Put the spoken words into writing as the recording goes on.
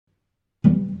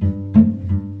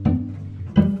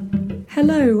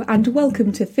Hello and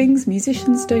welcome to Things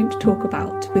Musicians Don't Talk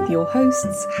About with your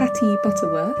hosts Hattie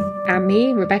Butterworth and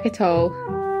me, Rebecca Toll.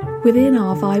 Within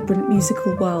our vibrant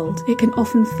musical world, it can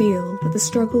often feel that the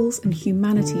struggles and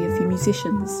humanity of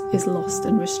musicians is lost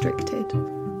and restricted.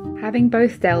 Having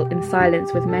both dealt in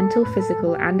silence with mental,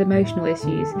 physical and emotional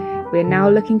issues, we are now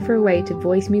looking for a way to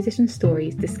voice musician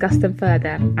stories, discuss them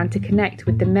further, and to connect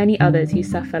with the many others who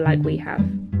suffer like we have.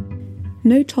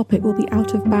 No topic will be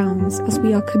out of bounds as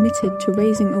we are committed to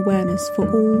raising awareness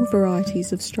for all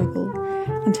varieties of struggle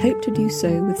and hope to do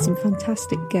so with some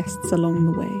fantastic guests along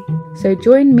the way. So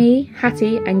join me,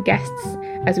 Hattie and guests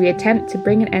as we attempt to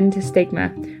bring an end to stigma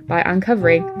by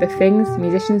uncovering the things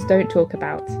musicians don't talk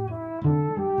about.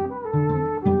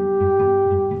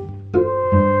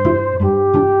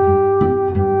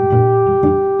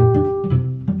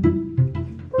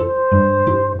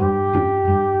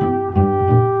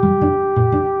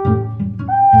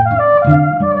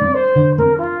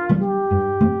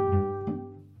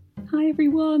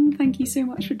 So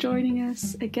much for joining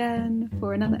us again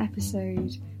for another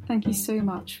episode. Thank you so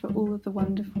much for all of the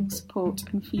wonderful support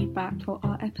and feedback for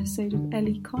our episode of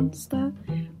Ellie Conster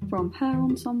from her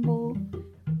ensemble.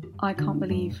 I can't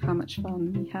believe how much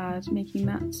fun we had making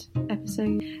that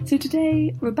episode. So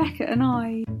today, Rebecca and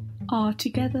I are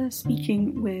together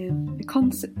speaking with the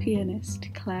concert pianist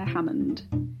Claire Hammond.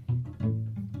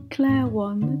 Claire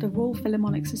won the Royal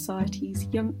Philharmonic Society's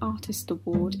Young Artist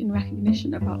Award in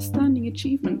recognition of outstanding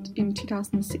achievement in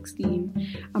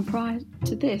 2016, and prior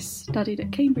to this studied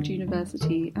at Cambridge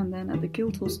University and then at the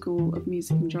Guildhall School of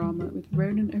Music and Drama with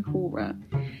Ronan O'Hara.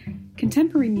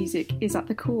 Contemporary music is at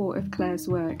the core of Claire's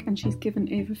work, and she's given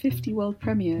over 50 world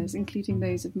premieres, including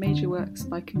those of major works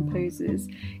by composers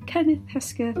Kenneth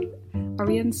Hesketh,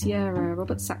 Ariane Sierra,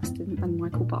 Robert Saxton and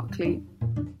Michael Barclay.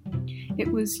 It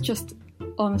was just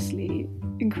honestly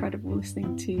incredible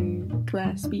listening to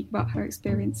Claire speak about her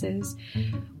experiences.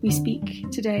 We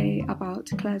speak today about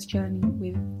Claire's journey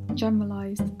with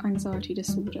generalised anxiety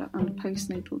disorder and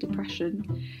postnatal depression.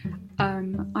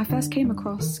 I first came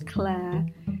across Claire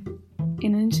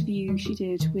in an interview she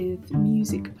did with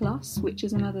Music Plus, which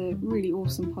is another really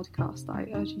awesome podcast that I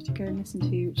urge you to go and listen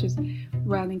to, which is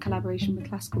run in collaboration with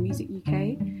Classical Music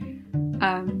UK.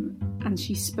 And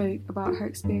she spoke about her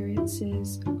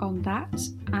experiences on that,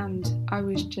 and I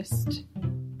was just,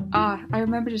 I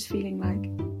remember just feeling like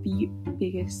the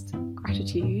biggest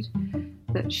gratitude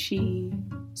that she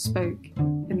spoke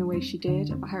in the way she did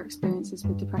about her experiences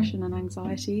with depression and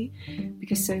anxiety,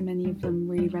 because so many of them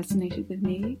really resonated with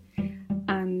me.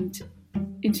 And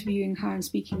interviewing her and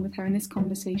speaking with her in this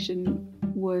conversation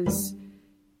was,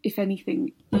 if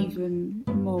anything, even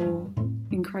more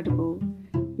incredible,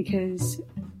 because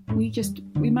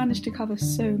we managed to cover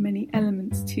so many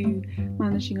elements to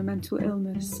managing a mental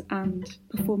illness and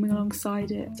performing alongside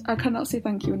it. I cannot say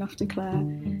thank you enough to Claire,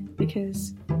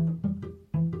 because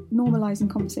normalising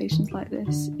conversations like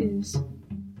this is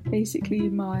basically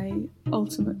my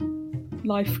ultimate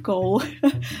life goal,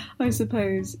 I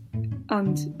suppose.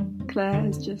 And Claire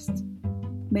has just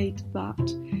made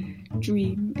that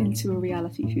dream into a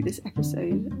reality through this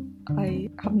episode. I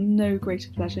have no greater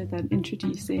pleasure than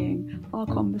introducing our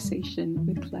conversation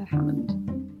with Claire Hammond.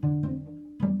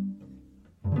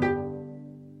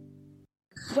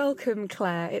 Welcome,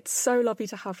 Claire. It's so lovely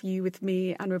to have you with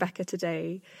me and Rebecca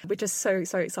today. We're just so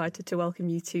excited to welcome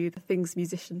you to the Things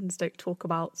Musicians Don't Talk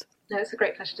About. No, it's a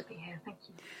great pleasure to be here. Thank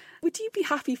you. Would you be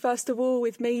happy, first of all,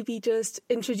 with maybe just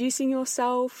introducing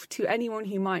yourself to anyone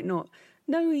who might not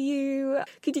know you?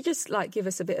 Could you just give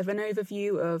us a bit of an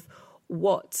overview of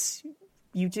what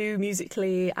you do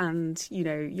musically and,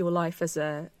 your life as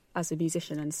a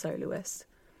musician and soloist?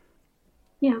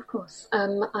 Yeah, of course.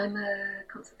 I'm a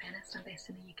concert pianist. I'm based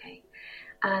in the UK,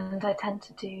 and I tend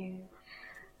to do,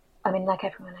 like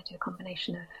everyone, I do a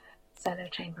combination of solo,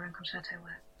 chamber and concerto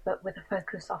work, but with a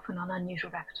focus often on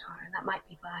unusual repertoire, and that might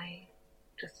be by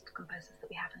just composers that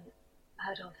we haven't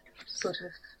heard of, sort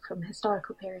of from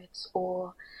historical periods,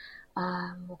 or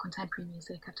more contemporary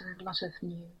music. I've done a lot of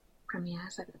new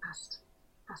premieres over the past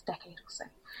decade or so.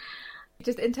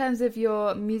 Just in terms of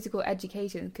your musical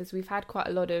education, because we've had quite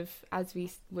a lot of, as we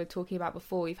were talking about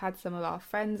before, we've had some of our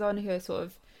friends on who are sort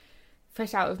of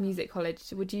fresh out of music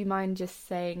college. Would you mind just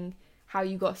saying how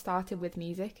you got started with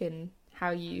music and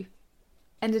how you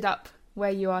ended up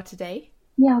where you are today?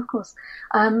 Yeah, of course.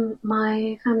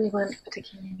 My family weren't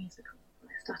particularly musical.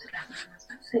 I started when I was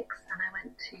about 6, and I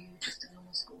went to just a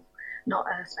normal school, not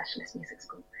a specialist music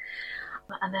school.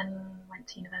 And then went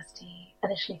to university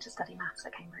initially to study maths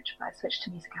at Cambridge, but I switched to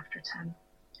music after a term.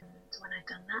 And when I'd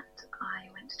done that, I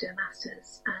went to do a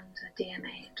master's and a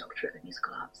DMA, a doctorate of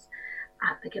musical arts,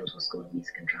 at the Guildhall School of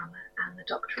Music and Drama, and the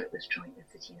doctorate was joint with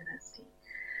City University.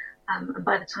 And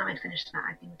by the time I'd finished that,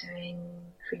 I'd been doing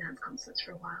freelance concerts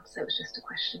for a while, so it was just a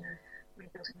question of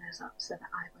rebuilding those up so that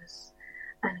I was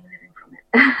earning a living from it,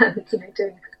 and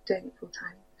doing it full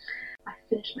time. I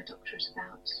finished my doctorate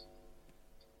about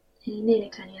nearly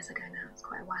 10 years ago now. It's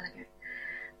quite a while ago,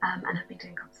 and I've been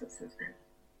doing concerts since then.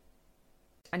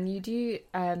 And you do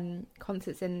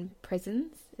concerts in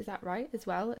prisons, is that right, as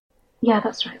well? Yeah,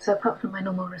 that's right. So apart from my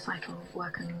normal recital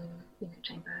work and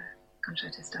chamber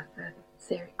concerto stuff,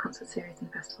 concert series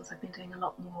and festivals, I've been doing a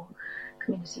lot more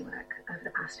community work over the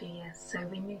past few years. So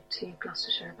we moved to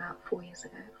Gloucestershire about 4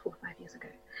 or 5 years ago.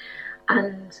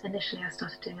 And initially I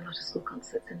started doing a lot of school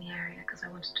concerts in the area because I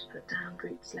wanted to put down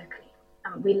roots locally.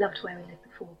 We loved where we lived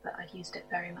before, but I'd used it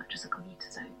very much as a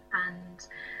commuter zone. And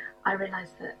I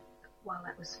realised that while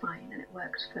that was fine and it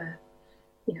worked for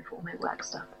all my work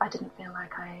stuff, I didn't feel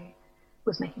like I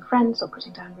was making friends or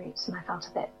putting down roots, and I felt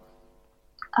a bit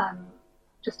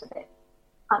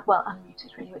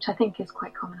unrooted really, which I think is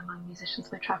quite common among musicians.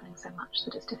 We're travelling so much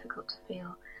that it's difficult to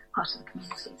feel part of the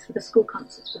community. So the school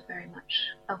concerts were very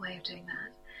much a way of doing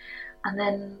that. And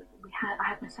then I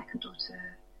had my second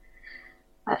daughter.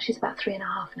 She's about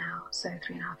 3.5 now, so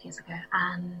 3.5 years ago,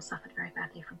 and suffered very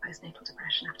badly from postnatal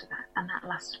depression after that, and that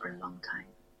lasted for a long time.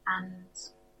 And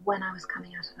when I was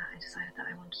coming out of that, I decided that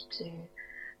I wanted to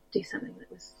do something that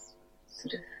was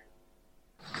sort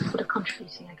of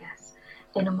contributing, I guess,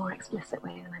 in a more explicit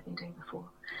way than I've been doing before.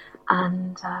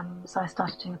 And so I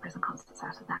started doing the prison concerts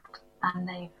out of that, and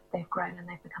they've grown and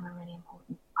they've become a really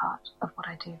important part of what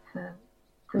I do for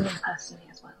me personally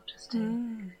as well.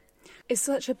 It's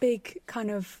such a big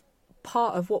kind of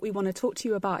part of what we want to talk to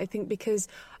you about, I think, because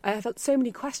I have had so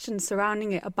many questions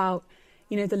surrounding it about,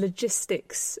 the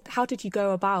logistics. How did you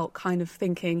go about kind of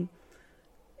thinking,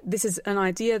 this is an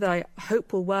idea that I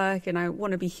hope will work, and I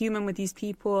want to be human with these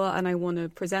people, and I want to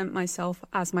present myself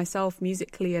as myself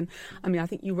musically. And I mean, I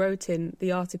think you wrote in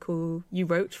the article you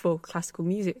wrote for Classical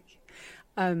Music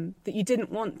that you didn't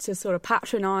want to sort of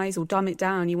patronise or dumb it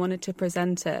down. You wanted to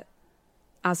present it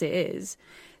as it is.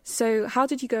 So how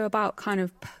did you go about kind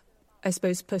of, I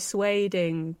suppose,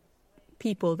 persuading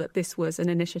people that this was an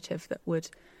initiative that would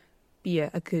be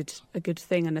a good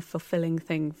thing and a fulfilling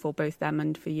thing for both them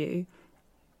and for you?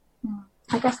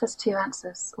 I guess there's two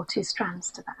answers, or two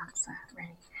strands to that answer,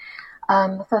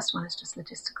 really. The first one is just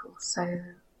logistical. So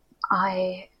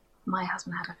my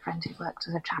husband had a friend who worked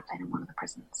as a chaplain in one of the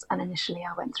prisons, and initially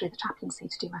I went through the chaplaincy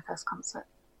to do my first concert.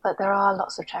 But there are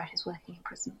lots of charities working in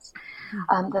prisons.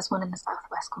 There's one in the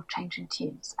southwest called Changing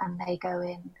Tunes, and they go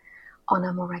in on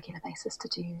a more regular basis to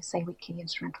do, say, weekly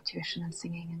instrumental tuition and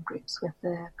singing in groups with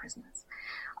the prisoners.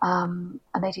 And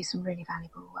they do some really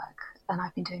valuable work. And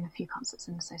I've been doing a few concerts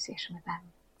in association with them.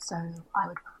 So I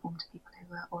would perform to people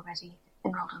who were already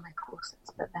enrolled on their courses,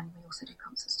 but then we also do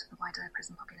concerts to the wider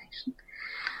prison population.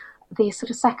 The sort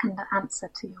of second answer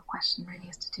to your question really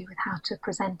is to do with how to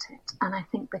present it. And I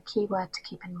think the key word to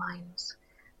keep in mind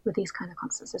with these kind of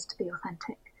concerts is to be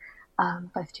authentic,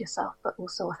 both to yourself, but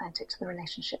also authentic to the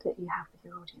relationship that you have with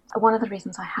your audience. One of the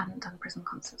reasons I hadn't done prison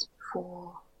concerts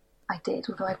before I did,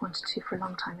 although I'd wanted to for a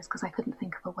long time, is because I couldn't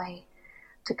think of a way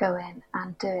to go in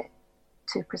and do it,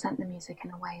 to present the music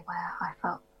in a way where I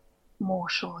felt more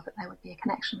sure that there would be a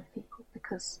connection with people,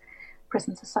 because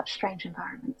prisons are such strange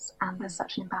environments, and there's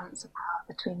such an imbalance of power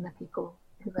between the people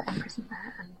who are imprisoned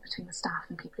there and between the staff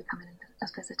and people who come in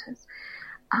as visitors.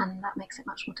 And that makes it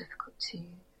much more difficult to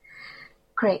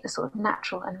create the sort of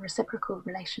natural and reciprocal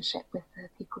relationship with the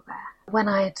people there. When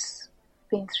I'd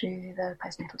been through the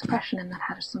postnatal depression and I'd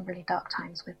had some really dark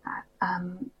times with that,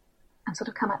 and sort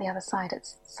of come out the other side, it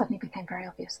suddenly became very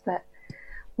obvious that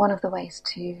one of the ways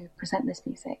to present this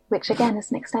music, which again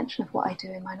is an extension of what I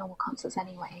do in my normal concerts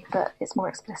anyway, but it's more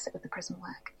explicit with the prison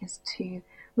work, is to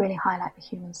really highlight the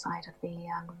human side of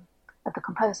the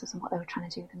composers and what they were trying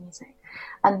to do with the music.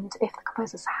 And if the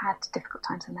composers had difficult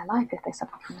times in their life, if they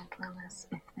suffered from mental illness,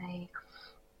 if they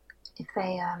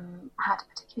had a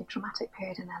particularly traumatic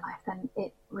period in their life, then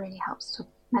it really helps to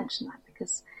mention that,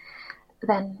 because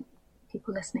then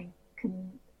people listening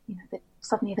can, that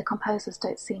suddenly the composers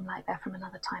don't seem like they're from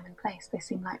another time and place. They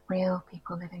seem like real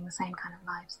people living the same kind of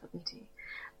lives that we do.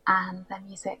 And their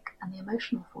music and the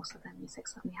emotional force of their music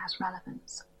suddenly has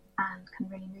relevance and can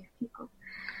really move people.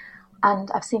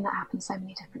 And I've seen that happen so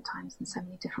many different times in so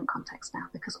many different contexts now,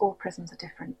 because all prisons are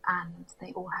different and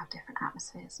they all have different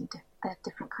atmospheres and they're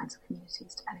different kinds of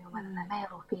communities, depending on whether they're male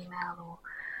or female or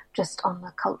just on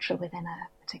the culture within a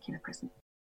particular prison.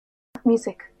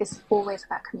 Music is always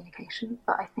about communication,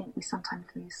 but I think we sometimes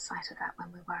lose sight of that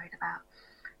when we're worried about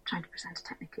trying to present a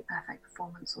technically perfect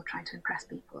performance or trying to impress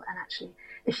people. And actually,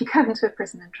 if you go into a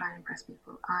prison and try and impress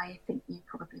people, I think you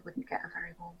probably wouldn't get a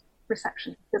very warm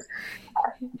reception, because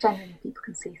generally people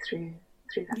can see through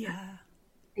that. Yeah.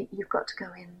 You've got to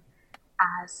go in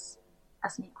as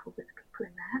an equal with the people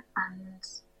in there and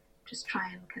just try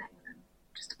and connect with them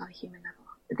just on a human level.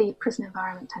 The prison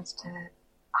environment tends to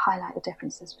highlight the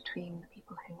differences between the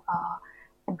people who are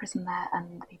in prison there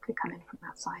and the people who come in from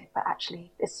outside, but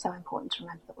actually it's so important to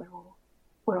remember that we're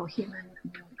all human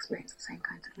and we all experience the same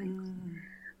kinds of things.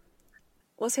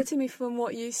 What's hitting me from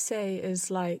what you say is,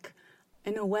 like,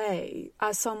 in a way,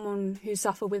 as someone who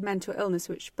suffered with mental illness,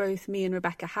 which both me and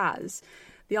Rebecca has,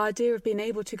 the idea of being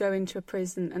able to go into a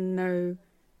prison and know,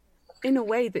 in a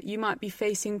way, that you might be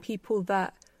facing people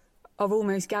that are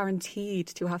almost guaranteed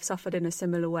to have suffered in a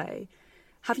similar way.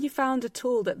 Have you found at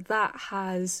all that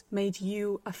has made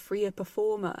you a freer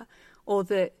performer? Or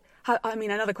that,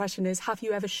 another question is, have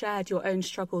you ever shared your own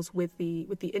struggles with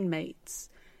the inmates?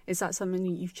 Is that something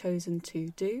you've chosen to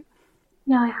do?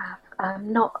 Yeah, I have.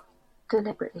 Not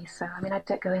deliberately so. I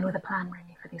don't go in with a plan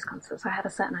really for these concerts. I have a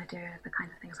certain idea of the kind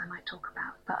of things I might talk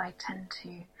about, but I tend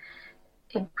to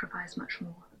improvise much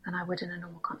more than I would in a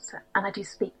normal concert. And I do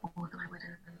speak more than I would in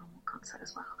a normal concert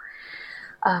as well.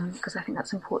 Because I think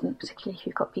that's important, particularly if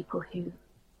you've got people who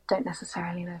don't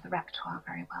necessarily know the repertoire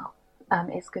very well.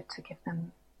 It's good to give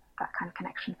them that kind of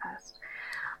connection first.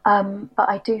 But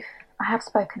I have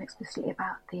spoken explicitly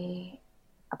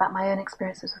about my own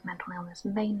experiences with mental illness,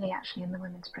 mainly actually in the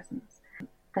women's prisons.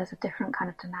 There's a different kind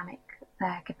of dynamic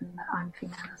there, given that I'm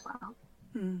female as well.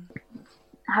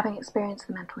 Having experienced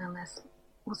the mental illness,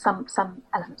 or some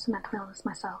elements of mental illness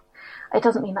myself, it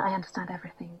doesn't mean that I understand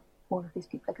everything all of these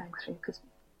people are going through, because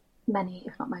many,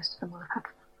 if not most of them, will have had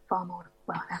far more,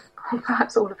 well,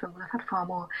 perhaps all of them will have had far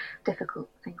more difficult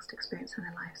things to experience in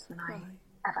their lives than I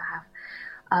ever have.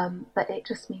 But it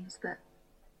just means that,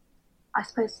 I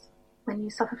suppose, when you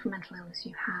suffer from mental illness,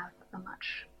 you have a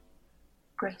much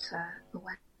greater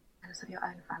awareness of your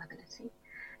own fallibility.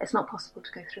 It's not possible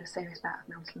to go through a serious bout of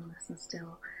mental illness and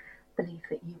still believe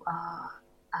that you are,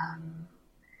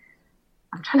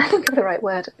 I'm trying to think of the right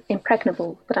word,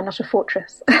 impregnable, but I'm not a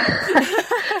fortress.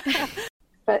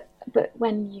 But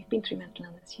when you've been through mental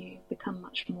illness, you become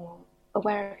much more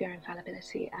aware of your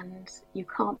infallibility, and you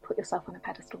can't put yourself on a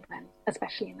pedestal then,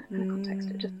 especially in that kind of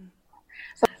context.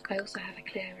 So I also have a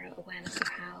clearer awareness of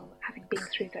how having been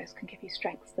through those can give you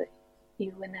strengths that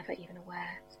you were never even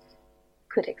aware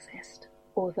could exist,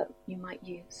 or that you might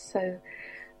use. So,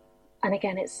 and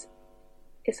again, it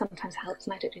sometimes helps,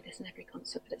 and I don't do this in every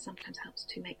concert, but it sometimes helps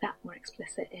to make that more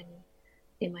explicit in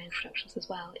my introductions as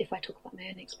well. If I talk about my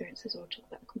own experiences, or talk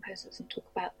about the composers and talk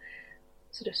about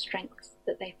sort of strengths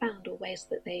that they found, or ways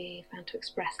that they found to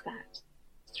express that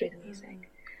through the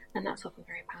music. And that's often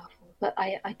very powerful. But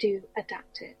I do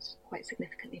adapt it quite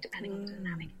significantly depending on the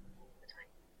dynamic at the time.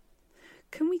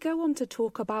 Can we go on to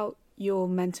talk about your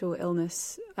mental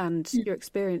illness and your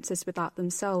experiences with that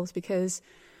themselves? Because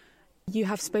you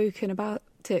have spoken about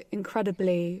it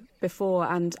incredibly before,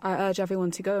 and I urge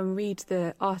everyone to go and read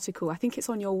the article. I think it's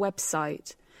on your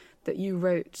website that you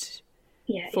wrote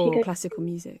for classical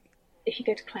music. If you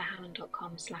go to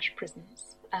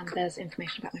clairehallen.com/prisons, there's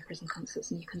information about my prison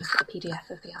concerts, and you can look at the PDF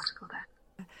of the article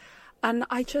there. And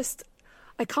I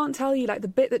can't tell you, like, the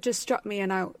bit that just struck me,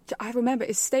 and I remember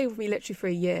it stayed with me literally for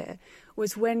a year,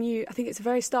 was when I think it's the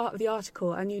very start of the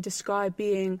article, and you describe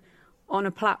being on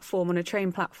a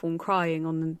train platform, crying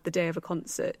on the day of a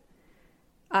concert.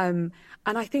 And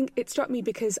I think it struck me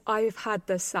because I've had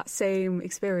that same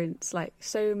experience, like,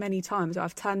 so many times.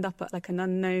 I've turned up at, like, an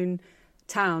unknown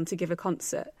town to give a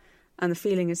concert, and the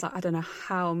feeling is like, I don't know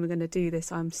how I'm going to do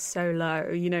this. I'm so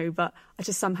low, but I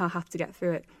just somehow have to get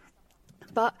through it.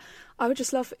 But I would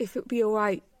just love if it would be all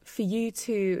right for you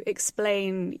to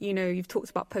explain, you've talked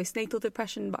about postnatal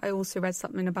depression, but I also read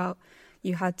something about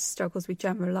you had struggles with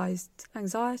generalised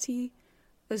anxiety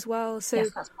as well. So yes,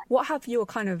 that's right. What have your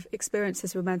kind of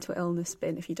experiences with mental illness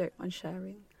been, if you don't mind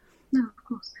sharing? No, of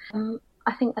course.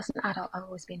 I think as an adult, I've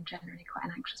always been generally quite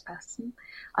an anxious person.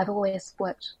 I've always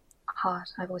worked hard.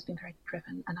 I've always been very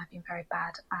driven, and I've been very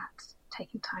bad at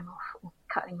taking time off or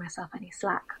cutting myself any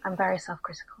slack. I'm very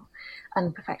self-critical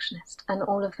and perfectionist, and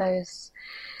all of those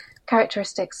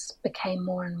characteristics became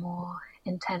more and more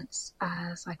intense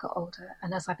as I got older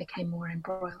and as I became more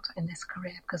embroiled in this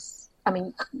career, because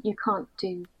you can't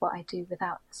do what I do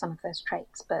without some of those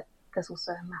traits, but there's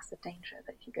also a massive danger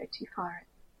that if you go too far, it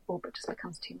all but just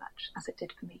becomes too much, as it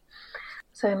did for me.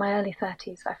 So in my early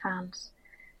 30s, I thought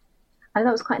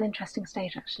it was quite an interesting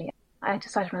stage, actually. I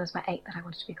decided when I was about 8 that I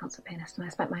wanted to be a concert pianist, and I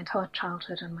spent my entire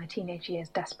childhood and my teenage years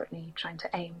desperately trying to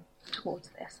aim towards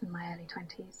this in my early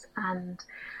 20s. And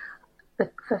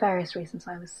for various reasons,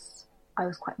 I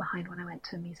was quite behind when I went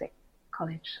to music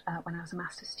college when I was a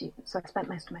master's student. So I spent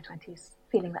most of my 20s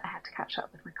feeling that I had to catch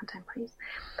up with my contemporaries.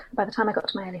 By the time I got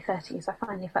to my early 30s, I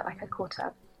finally felt like I caught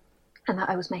up and that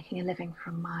I was making a living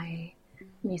from my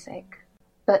music.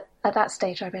 But at that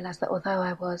stage, I realised that although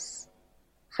I was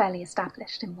fairly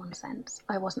established in one sense,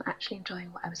 I wasn't actually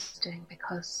enjoying what I was doing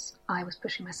because I was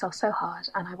pushing myself so hard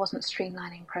and I wasn't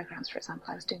streamlining programs, for example.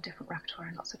 I was doing different repertoire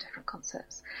and lots of different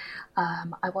concerts.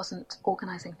 I wasn't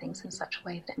organising things in such a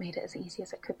way that it made it as easy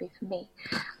as it could be for me.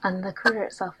 And the career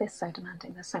itself is so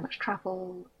demanding. There's so much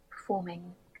travel.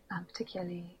 Performing,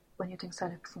 particularly when you're doing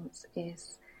solo performance,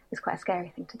 is quite a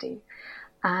scary thing to do.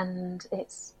 And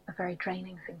it's a very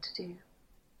draining thing to do,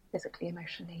 physically,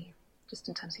 emotionally, just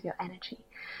in terms of your energy.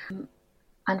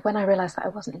 And when I realised that I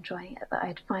wasn't enjoying it, that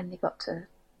I'd finally got to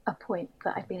a point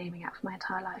that I'd been aiming at for my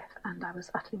entire life and I was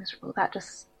utterly miserable, that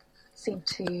just seemed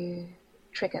to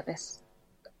trigger this,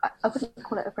 I wouldn't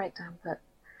call it a breakdown, but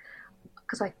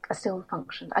because I still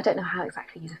functioned. I don't know how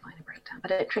exactly you define a breakdown,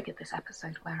 but it triggered this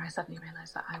episode where I suddenly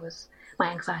realised that my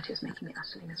anxiety was making me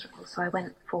utterly miserable. So I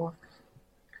went for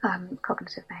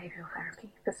cognitive behavioural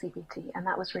therapy, for CBT, and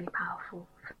that was really powerful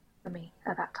for me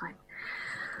at that time.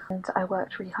 And I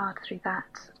worked really hard through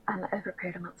that, and over a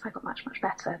period of months I got much, much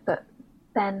better, but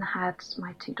then had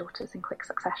my 2 daughters in quick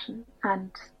succession,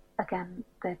 and again,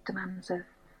 the demands of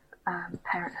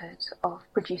parenthood, of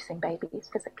producing babies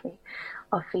physically,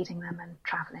 of feeding them and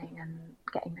travelling and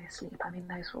getting no sleep, I mean,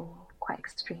 those were all quite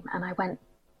extreme, and I went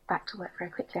back to work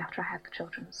very quickly after I had the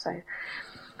children, so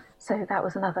that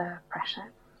was another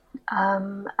pressure.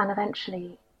 And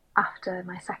eventually, after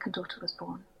my second daughter was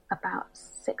born, about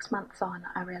 6 months on,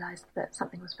 I realised that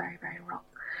something was very, very wrong.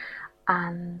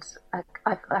 And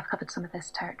I've covered some of this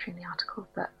territory in the article,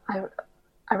 but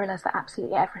I realised that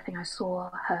absolutely everything I saw,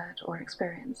 heard, or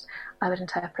experienced, I would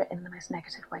interpret in the most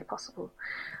negative way possible.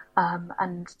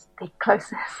 And the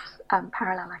closest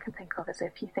parallel I can think of is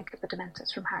if you think of the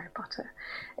Dementors from Harry Potter.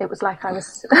 It was like I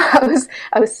was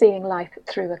I was seeing life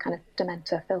through a kind of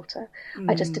Dementor filter.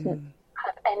 I just didn't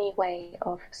have any way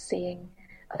of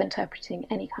interpreting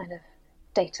any kind of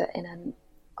data in an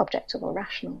objective or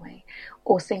rational way,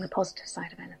 or seeing the positive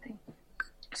side of anything.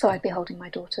 So I'd be holding my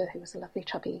daughter, who was a lovely,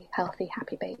 chubby, healthy,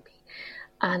 happy baby.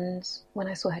 And when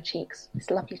I saw her cheeks, these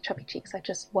lovely, chubby cheeks, I'd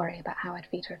just worry about how I'd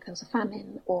feed her if there was a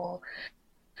famine, or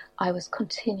I was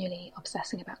continually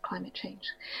obsessing about climate change.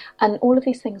 And all of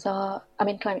these things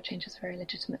climate change is a very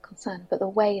legitimate concern, but the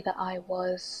way that I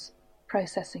was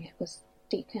processing it was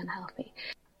deeply unhealthy.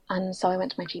 And so I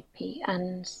went to my GP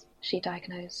and she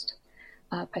diagnosed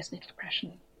postnatal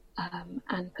depression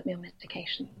and put me on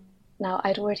medication. Now,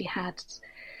 I'd already had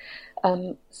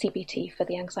CBT for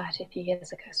the anxiety a few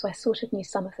years ago, so I sort of knew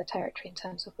some of the territory in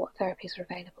terms of what therapies were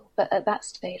available. But at that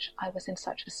stage, I was in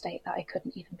such a state that I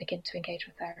couldn't even begin to engage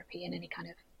with therapy in any kind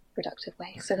of productive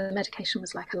way. So the medication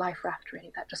was like a life raft,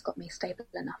 really, that just got me stable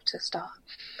enough to start.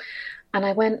 And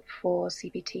I went for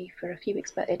CBT for a few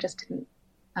weeks, but it just didn't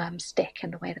stick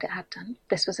in the way that it had done.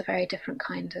 This was a very different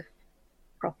kind of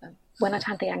problem. When I'd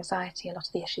had the anxiety, a lot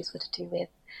of the issues were to do with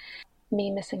me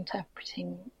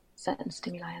misinterpreting certain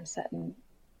stimuli and certain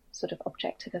sort of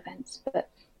objective events, but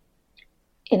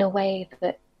in a way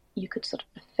that you could sort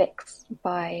of fix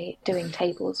by doing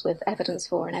tables with evidence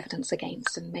for and evidence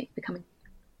against and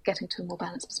getting to a more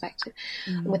balanced perspective.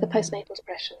 And with the postnatal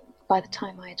depression, by the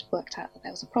time I'd worked out that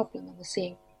there was a problem and was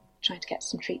trying to get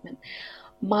some treatment,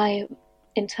 my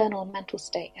internal mental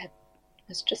state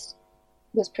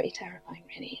was pretty terrifying,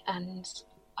 really, and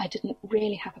I didn't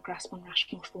really have a grasp on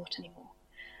rational thought anymore,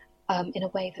 in a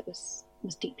way that was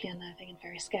deeply unnerving and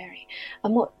very scary.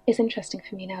 And what is interesting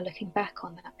for me now, looking back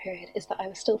on that period, is that I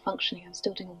was still functioning. I was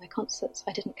still doing all my concerts.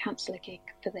 I didn't cancel a gig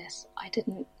for this.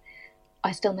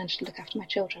 I still managed to look after my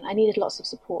children. I needed lots of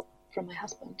support from my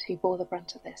husband, who bore the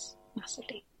brunt of this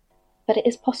massively. But it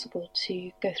is possible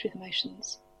to go through the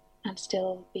motions and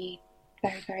still be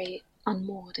very, very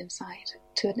unmoored inside,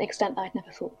 to an extent that I'd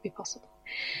never thought would be possible.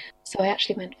 So I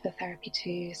actually went for therapy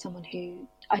to someone who,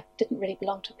 I didn't really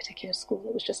belong to a particular school.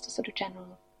 It was just a sort of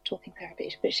general talking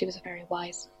therapy, but she was a very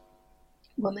wise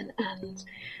woman, and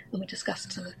we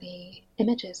discussed some of the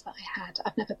images that I had.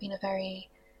 I've never been a very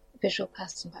visual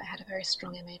person, but I had a very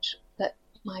strong image that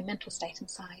my mental state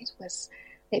inside was,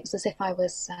 it was as if I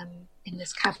was in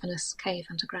this cavernous cave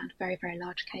underground, very, very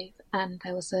large cave, and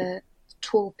there was a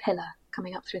tall pillar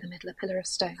coming up through the middle, a pillar of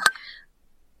stone,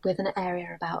 with an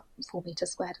area about 4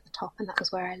 meters squared at the top, and that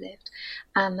was where I lived.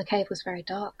 And the cave was very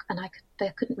dark, and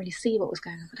they couldn't really see what was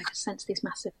going on, but I could sense these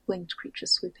massive winged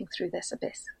creatures swooping through this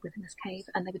abyss within this cave,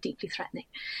 and they were deeply threatening.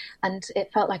 And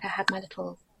it felt like I had my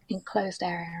little enclosed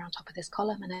area on top of this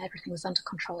column, and everything was under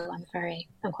control.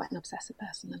 I'm quite an obsessive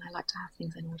person, and I like to have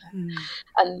things in order.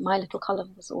 And my little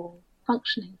column was all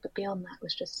functioning, but beyond that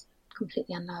was just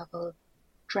completely unknowable,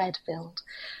 dread-filled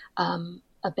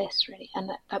abyss, really.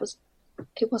 And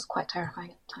it was quite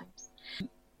terrifying at times.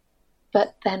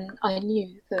 But then I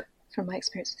knew that from my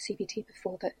experience with CBT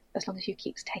before, that as long as you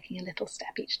keep taking a little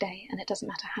step each day, and it doesn't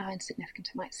matter how insignificant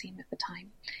it might seem at the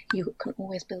time, you can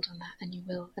always build on that and you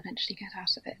will eventually get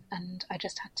out of it. And I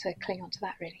just had to cling on to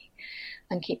that, really,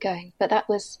 and keep going. But that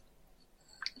was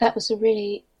a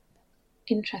really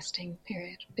interesting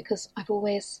period, because I've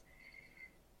always,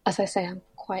 as I say,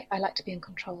 I like to be in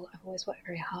control. I've always worked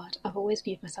very hard. I've always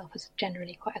viewed myself as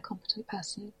generally quite a competent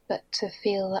person, but to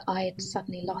feel that I'd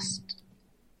suddenly lost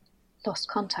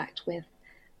contact with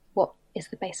what is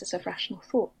the basis of rational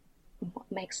thought, and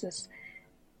what makes us,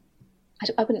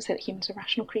 I wouldn't say that humans are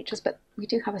rational creatures, but we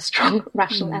do have a strong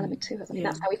rational element to us. I mean,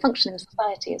 that's how we function in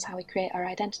society. It's how we create our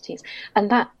identities. And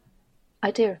that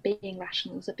idea of being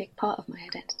rational is a big part of my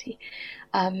identity.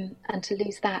 And to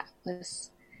lose that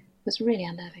was really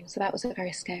unnerving. So that was a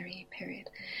very scary period.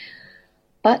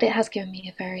 But it has given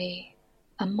me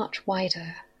a much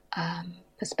wider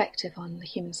perspective on the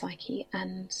human psyche,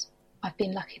 and I've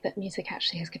been lucky that music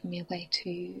actually has given me a way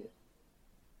to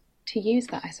use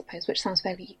that, I suppose, which sounds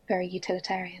very, very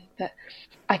utilitarian, but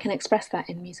I can express that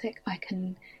in music. I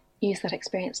can use that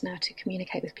experience now to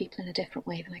communicate with people in a different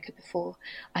way than I could before.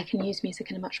 I can use music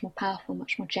in a much more powerful,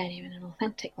 much more genuine and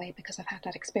authentic way because I've had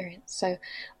that experience. So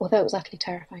although it was utterly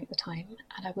terrifying at the time,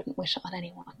 and I wouldn't wish it on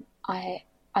anyone, I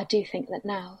do think that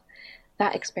now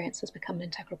that experience has become an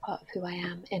integral part of who I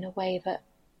am in a way that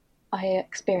I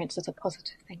experience as a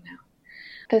positive thing now.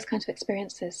 Those kinds of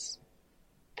experiences,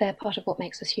 they're part of what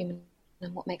makes us human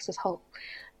and what makes us whole.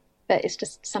 But it's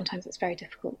just, sometimes it's very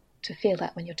difficult to feel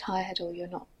that when you're tired, or you're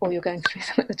not, or you're going through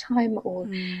something at the time, or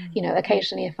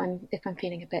occasionally if I'm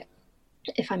feeling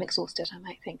if I'm exhausted, I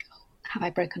might think, oh, have I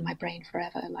broken my brain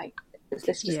forever? Like, is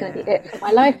this just going to be it for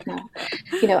my life now?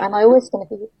 Am I always going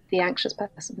to be the anxious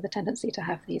person with a tendency to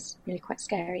have these really quite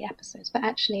scary episodes? But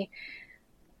actually,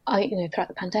 throughout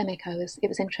the pandemic, it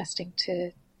was interesting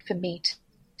for me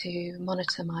to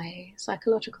monitor my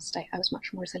psychological state. I was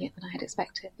much more resilient than I had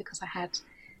expected because I had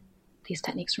these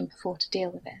techniques from before to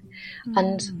deal with it.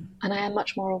 And I am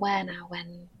much more aware now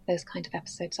when those kind of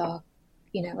episodes are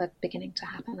beginning to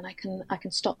happen, and I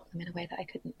can stop them in a way that I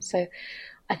couldn't. So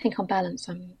I think on balance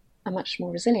I'm much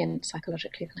more resilient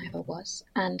psychologically than I ever was,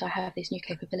 and I have these new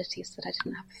capabilities that I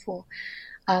didn't have before.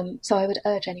 So I would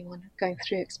urge anyone going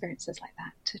through experiences like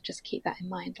that to just keep that in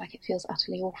mind. Like, it feels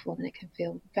utterly awful, and it can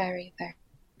feel very, very,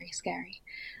 very scary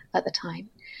at the time.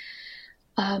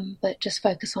 But just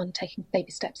focus on taking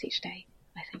baby steps each day,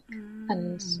 I think.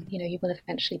 And, you will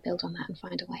eventually build on that and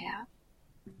find a way out.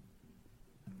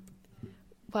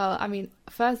 Well, I mean,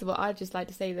 first of all, I'd just like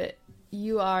to say that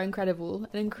you are incredible,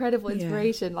 an incredible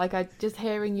inspiration. Like, just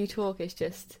hearing you talk is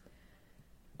just,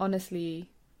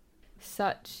 honestly,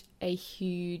 such a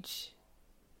huge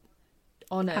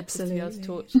honour to be able to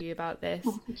talk to you about this.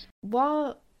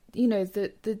 While,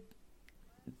 the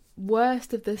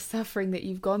worst of the suffering that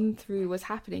you've gone through was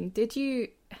happening, you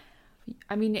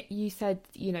said,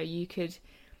 you could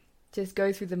just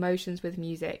go through the motions with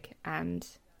music and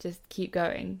just keep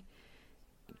going.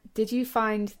 Did you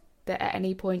find that at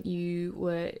any point you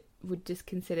would just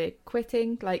consider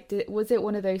quitting? Like, was it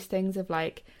one of those things of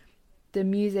like, the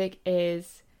music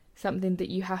is something that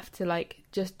you have to like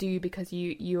just do because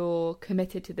you're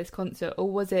committed to this concert, or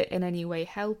was it in any way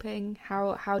helping?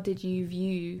 How did you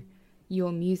view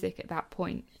your music at that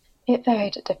point? It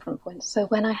varied at different points. So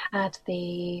when I had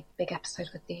the big episode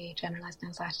with the generalised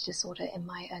anxiety disorder in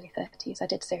my early 30s, I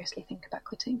did seriously think about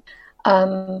quitting.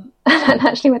 And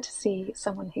actually went to see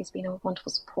someone who's been a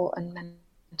wonderful support and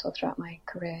mentor throughout my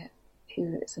career,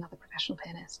 who is another professional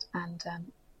pianist. And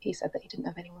he said that he didn't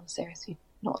have anyone serious who'd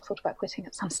not thought about quitting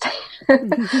at some stage.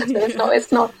 So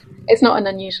it's not an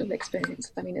unusual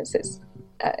experience. I mean, it's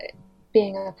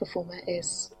being a performer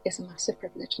is a massive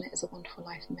privilege, and it is a wonderful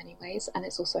life in many ways, and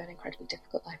it's also an incredibly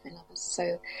difficult life in others.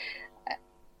 So,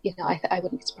 I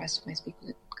wouldn't be surprised if most people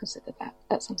had considered that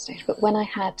at some stage. But when I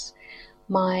had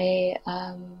my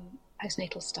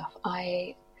postnatal stuff,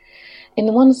 in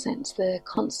the one sense, the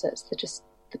concerts,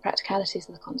 the practicalities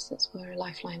of the concerts were a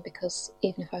lifeline, because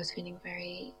even if I was feeling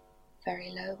very, very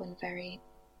low and very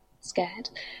scared,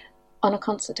 on a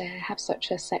concert day, I have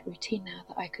such a set routine now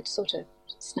that I could sort of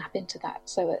snap into that.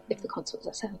 So if the concert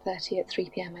was at 7:30, at 3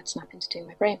 p.m, I'd snap into doing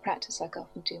my brain practice. I'd go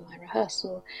off and do my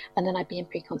rehearsal, and then I'd be in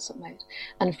pre-concert mode.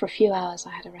 And for a few hours,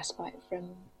 I had a respite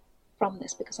from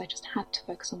this because I just had to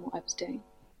focus on what I was doing.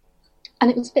 And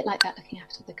it was a bit like that looking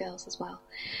after the girls as well.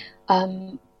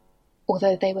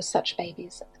 Although they were such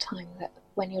babies at the time that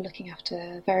when you're looking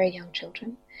after very young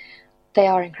children, they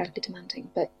are incredibly demanding,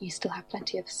 but you still have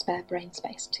plenty of spare brain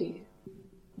space to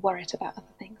worry about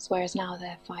other things. Whereas now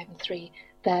they're 5 and 3,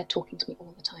 they're talking to me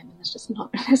all the time, and there's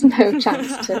no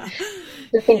chance to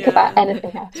think about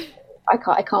anything else.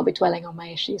 I can't be dwelling on my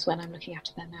issues when I'm looking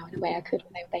after them now in the way I could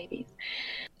when they were babies.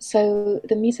 So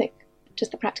the music,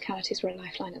 just the practicalities were a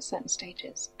lifeline at certain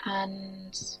stages.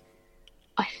 And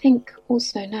I think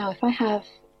also now,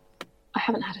 I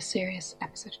haven't had a serious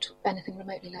episode of anything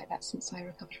remotely like that since I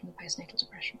recovered from the postnatal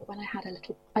depression. But when I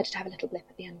did have a little blip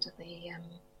at the end of the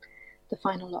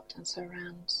final lockdown, so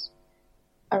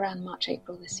around March,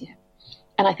 April this year.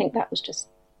 And I think that was just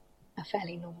a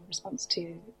fairly normal response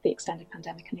to the extended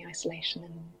pandemic and the isolation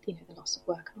and, the loss of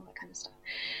work and all that kind of stuff.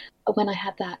 When I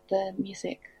had that, the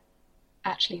music,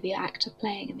 actually the act of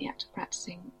playing and the act of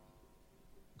practicing,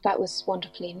 that was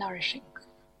wonderfully nourishing.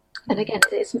 And again,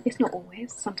 it's not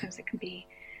always. Sometimes it can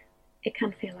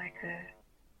feel like a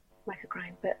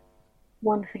grind. But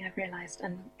one thing I've realised,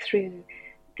 and through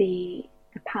the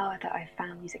power that I've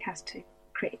found music has to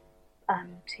create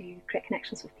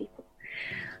connections with people,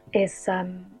 is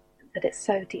that it's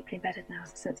so deeply embedded now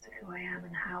as a sense of who I am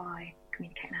and how I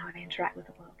communicate and how I interact with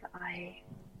the world that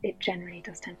it generally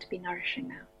does tend to be nourishing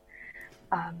now.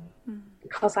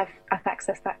 Because I've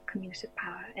accessed that communicative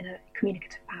power in a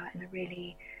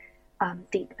really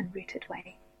deep and rooted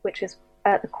way, which is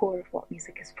at the core of what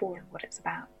music is for and what it's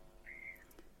about.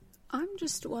 I'm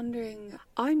just wondering,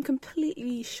 I'm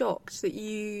completely shocked that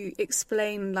you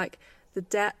explain the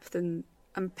depth and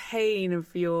pain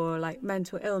of your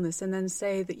mental illness and then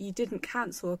say that you didn't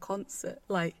cancel a concert.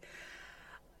 I'm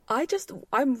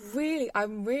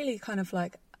really kind of I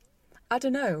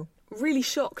don't know, really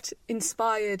shocked,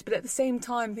 inspired, but at the same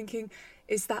time thinking,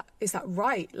 is that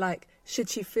right? Should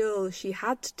she feel she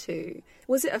had to?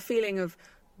 Was it a feeling of,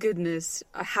 goodness,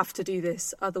 I have to do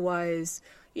this, otherwise,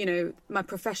 my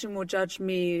profession will judge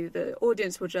me, the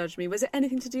audience will judge me? Was it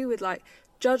anything to do with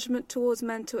judgment towards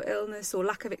mental illness or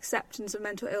lack of acceptance of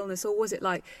mental illness, or was it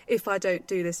if I don't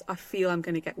do this, I feel I'm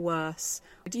going to get worse?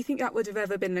 Do you think that would have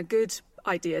ever been a good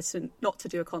idea not to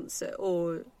do a concert,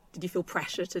 or did you feel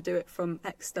pressure to do it from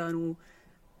external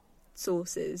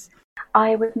sources?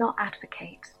 I would not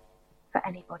advocate for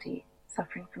anybody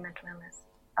suffering from mental illness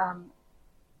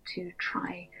to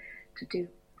try to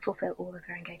fulfill all of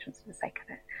their engagements for the sake of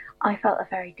it. I felt a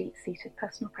very deep-seated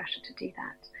personal pressure to do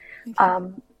that.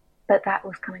 Okay. But that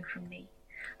was coming from me.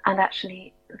 And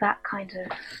actually, that kind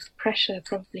of pressure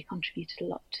probably contributed a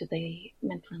lot to the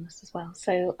mental illness as well.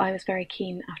 So I was very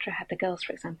keen, after I had the girls,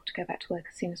 for example, to go back to work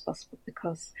as soon as possible,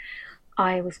 because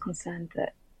I was concerned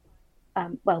that, I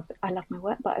love my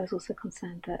work, but I was also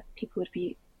concerned that people would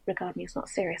regard me as not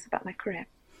serious about my career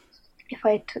if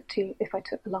I took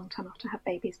a long time off to have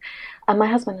babies. And my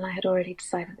husband and I had already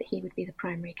decided that he would be the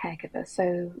primary caregiver,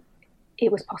 so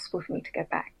it was possible for me to go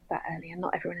back that early, and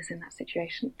not everyone is in that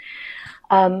situation.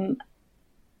 And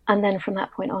then from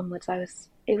that point onwards,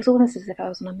 it was almost as if I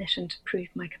was on a mission to prove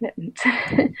my commitment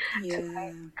to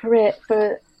my career,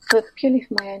 for purely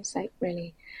for my own sake,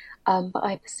 really. But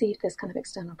I perceived this kind of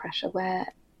external pressure, where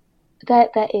there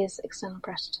is external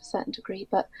pressure to a certain degree,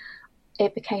 but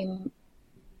it became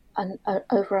an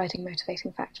overriding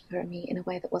motivating factor for me in a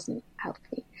way that wasn't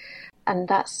healthy. And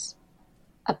that's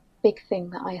a big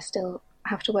thing that I still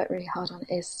have to work really hard on,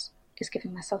 is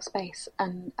giving myself space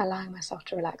and allowing myself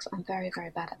to relax. I'm very,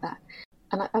 very bad at that.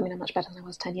 And I'm much better than I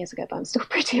was 10 years ago, but I'm still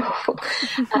pretty awful.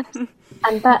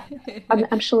 and that,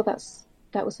 I'm sure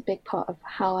that was a big part of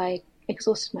how I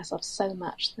exhausted myself so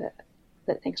much that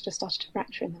things just started to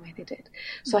fracture in the way they did.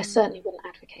 So I certainly wouldn't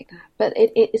advocate that. But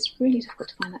it's really difficult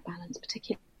to find that balance,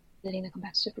 particularly in a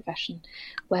competitive profession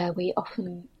where we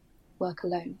often work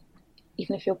alone.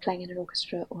 Even if you're playing in an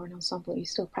orchestra or an ensemble, you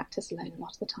still practice alone a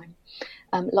lot of the time.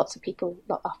 Lots of people,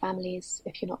 our families,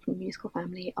 if you're not from a musical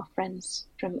family, our friends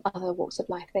from other walks of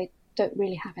life, they don't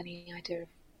really have any idea of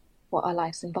what our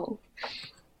lives involve.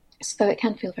 So it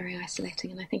can feel very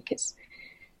isolating, and I think it's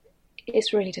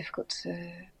really difficult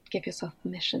to give yourself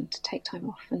permission to take time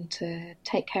off and to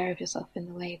take care of yourself in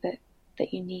the way that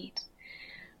you need.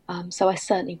 So I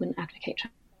certainly wouldn't advocate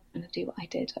trying to do what I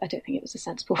did. I don't think it was a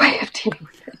sensible way of dealing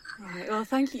with it. Right. Well,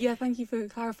 thank you. Yeah, thank you for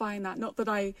clarifying that. Not that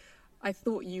I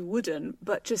thought you wouldn't,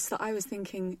 but just that I was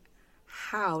thinking,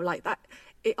 how, like that,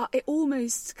 it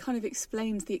almost kind of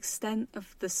explains the extent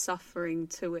of the suffering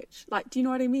to which, like, do you know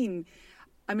what I mean?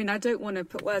 I mean, I don't want to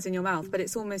put words in your mouth, but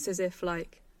it's almost as if,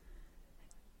 like,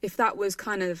 if that was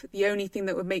kind of the only thing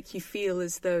that would make you feel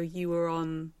as though you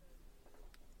were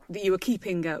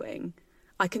keeping going,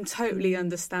 I can totally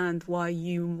understand why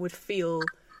you would feel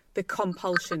the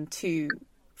compulsion to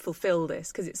fulfill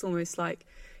this, because it's almost like,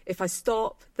 if I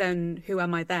stop, then who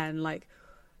am I then? Like,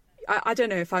 I don't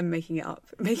know if I'm making it up,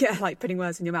 like putting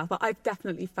words in your mouth, but I've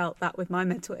definitely felt that with my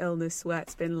mental illness, where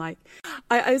it's been like,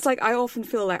 it's like I often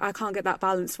feel like I can't get that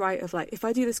balance right of like, if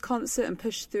I do this concert and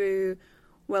push through,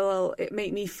 will it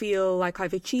make me feel like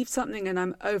I've achieved something and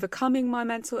I'm overcoming my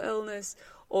mental illness?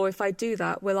 Or if I do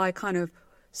that, will I kind of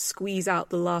squeeze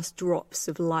out the last drops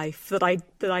of life that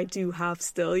I do have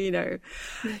still, you know?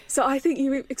 So I think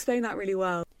you explained that really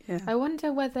well. Yeah. I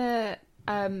wonder whether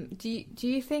do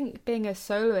you think being a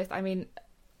soloist, I mean,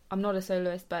 I'm not a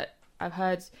soloist, but I've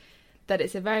heard that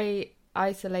it's a very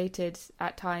isolated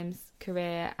at times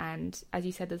career, and as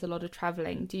you said, there's a lot of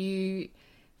travelling. Do you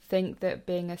think that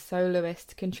being a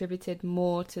soloist contributed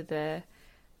more to the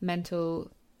mental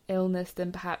illness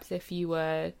than perhaps if you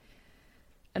were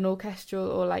an orchestral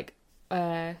or like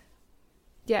an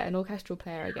orchestral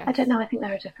player, I guess? I don't know. I think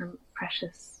there are different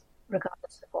pressures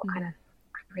regardless of what kind of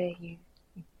career you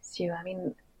pursue. I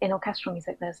mean, in orchestral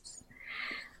music, there's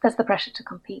the pressure to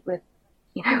compete with,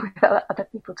 you know, with other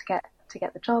people to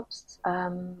get the jobs.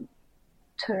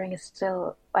 Touring is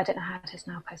still, I don't know how it is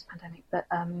now post-pandemic, but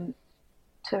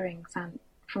touring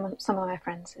from some of my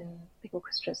friends in big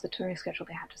orchestras, the touring schedule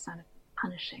they had just sounded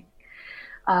punishing.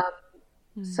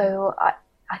 So I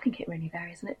think it really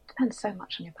varies, and it depends so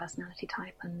much on your personality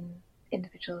type and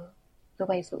the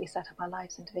ways that we set up our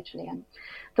lives individually. And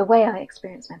the way I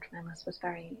experienced mental illness was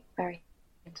very, very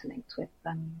interlinked with,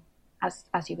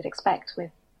 as you would expect, with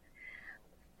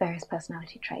various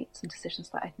personality traits and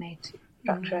decisions that I'd made to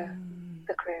structure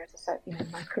the career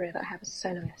my career that I have as a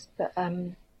soloist. But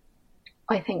I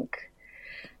think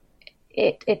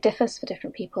it differs for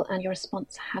different people, and your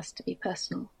response has to be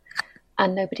personal,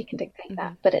 and nobody can dictate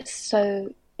that. But it's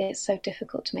so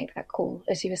difficult to make that call,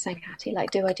 as you were saying, Hattie.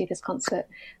 Like, do I do this concert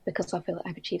because I feel that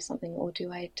I've achieved something, or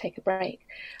do I take a break?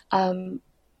 And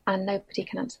nobody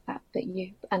can answer that but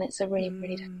you. And it's a really,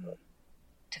 really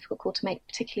difficult call to make,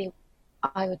 particularly,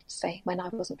 I would say, when I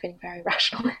wasn't feeling very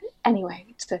rational anyway,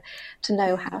 to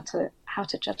know how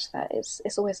to judge that.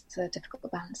 It's always a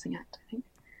difficult balancing act, I think.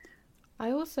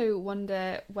 I also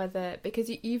wonder whether, because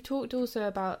you've talked also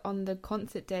about on the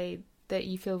concert day that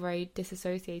you feel very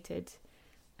disassociated,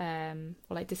 or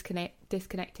like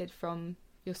disconnected from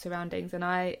your surroundings, and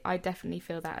I definitely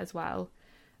feel that as well.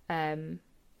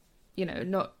 You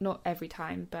know, not every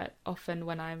time, but often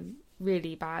when I'm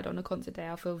really bad on a concert day,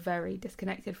 I'll feel very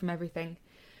disconnected from everything.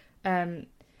 And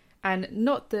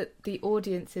not that the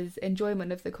audience's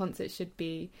enjoyment of the concert should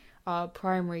be our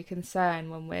primary concern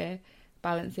when we're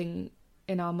balancing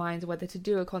in our minds whether to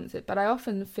do a concert, but I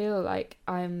often feel like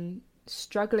I'm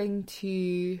struggling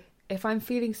to, if I'm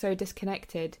feeling so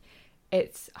disconnected,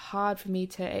 it's hard for me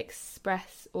to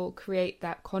express or create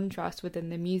that contrast within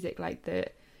the music, like the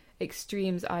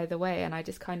extremes either way, and I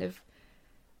just kind of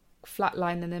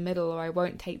flatline in the middle, or I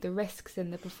won't take the risks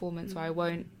in the performance, or I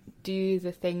won't do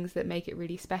the things that make it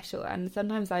really special. And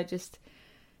sometimes I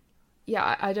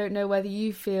don't know whether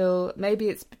you feel,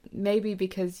 maybe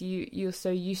because you're so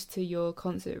used to your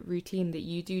concert routine that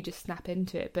you do just snap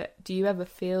into it, but do you ever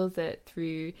feel that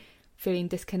through feeling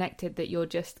disconnected that you're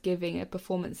just giving a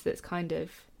performance that's kind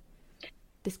of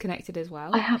disconnected as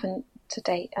well? I haven't to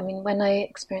date. I mean, when I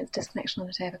experience disconnection on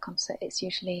the day of a concert, it's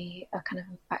usually a kind of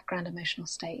background emotional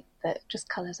state that just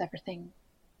colours everything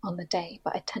on the day,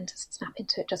 but I tend to snap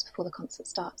into it just before the concert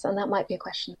starts, and that might be a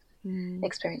question of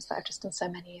experience that I've just done so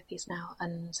many of these now,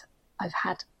 and I've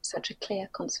had such a clear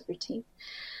concert routine.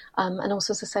 And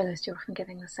also as a soloist, you're often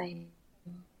giving the same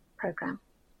programme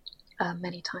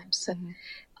many times.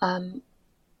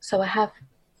 So I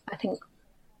think,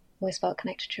 always felt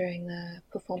connected during the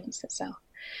performance itself.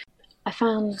 I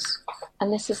found,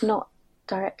 and this is not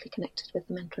directly connected with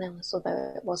the mental illness,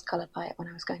 although it was coloured by it when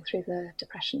I was going through the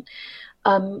depression,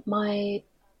 my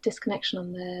disconnection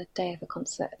on the day of a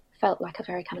concert felt like a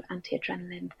very kind of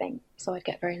anti-adrenaline thing. So I'd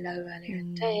get very low earlier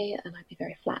in the day, and I'd be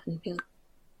very flat and feel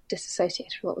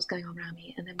disassociated with what was going on around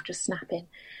me, and then would just snap in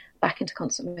back into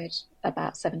concert mode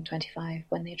about 7:25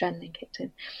 when the adrenaline kicked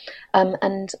in.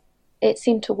 And it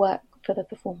seemed to work for the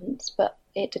performance, but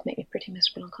it did make me pretty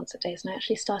miserable on concert days. And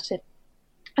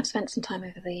I've spent some time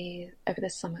over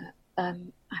this summer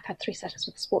I've had 3 sessions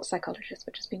with a sports psychologist,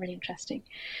 which has been really interesting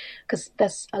because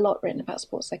there's a lot written about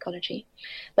sports psychology,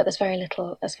 but there's very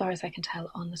little, as far as I can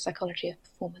tell, on the psychology of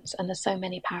performance. And there's so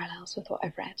many parallels with what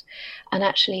I've read. And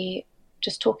actually,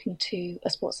 just talking to a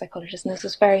sports psychologist, and this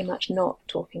is very much not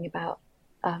talking about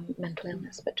mental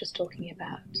illness, but just talking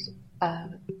about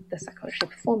the psychology of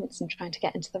performance and trying to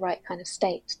get into the right kind of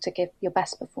state to give your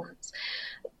best performance.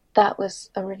 That was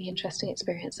a really interesting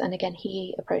experience. And again,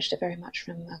 he approached it very much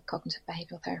from a cognitive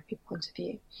behavioural therapy point of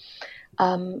view.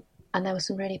 And there were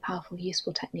some really powerful,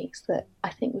 useful techniques that I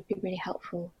think would be really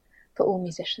helpful for all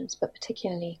musicians, but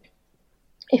particularly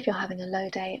if you're having a low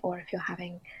day or if you're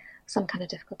having some kind of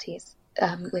difficulties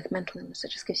with mental illness.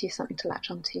 It just gives you something to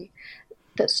latch onto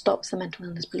that stops the mental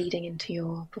illness bleeding into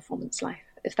your performance life,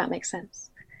 if that makes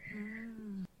sense.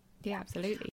 Yeah,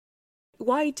 absolutely.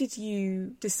 Why did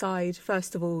you decide,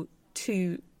 first of all,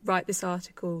 to write this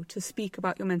article, to speak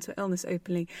about your mental illness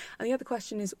openly? And the other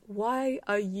question is, why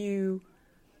are you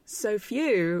so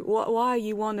few? Why are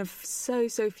you one of so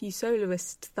few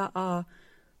soloists that are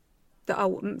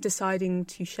deciding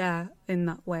to share in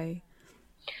that way?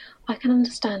 I can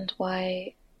understand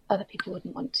why other people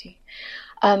wouldn't want to.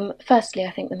 Firstly,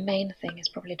 I think the main thing is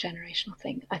probably a generational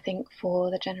thing. I think for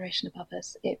the generation above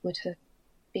us, it would have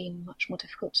been much more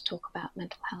difficult to talk about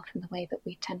mental health in the way that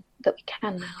we can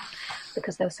now,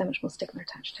 because there was so much more stigma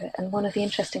attached to it. And one of the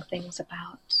interesting things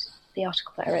about the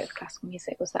article that I wrote for classical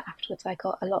music was that afterwards I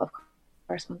got a lot of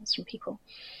correspondence from people,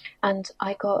 and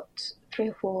I got 3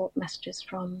 or 4 messages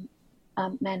from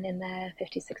men in their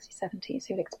 50s, 60s, 70s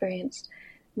who had experienced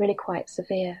really quite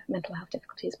severe mental health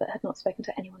difficulties but had not spoken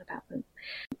to anyone about them.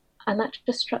 And that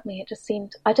just struck me. It just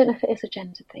seemed, I don't know if it is a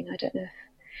gendered thing, I don't know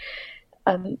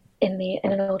if in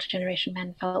an older generation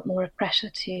men felt more of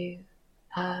pressure to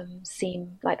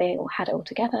seem like they all had it all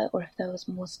together, or if there was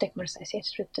more stigma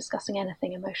associated with discussing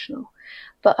anything emotional.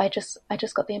 But I just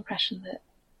got the impression that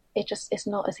it's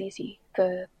not as easy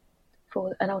for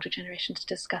an older generation to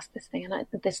discuss this thing and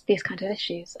these kind of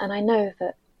issues. And I know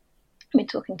that, I mean,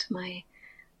 talking to my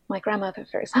grandmother,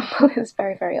 for example, is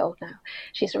very, very old now.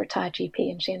 She's a retired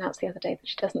GP, and she announced the other day that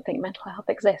she doesn't think mental health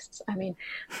exists. I mean,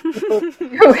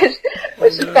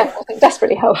 which again, I think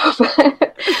desperately helpful.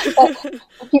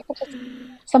 But people just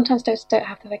sometimes don't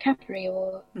have the vocabulary,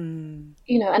 or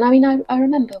you know. And I mean, I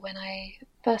remember when I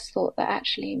first thought that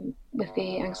actually with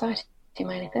the anxiety in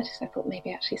my early 30s, I thought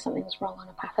maybe actually something was wrong on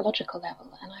a pathological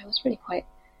level, and I was really quite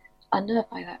unnerved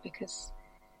by that, because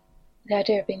the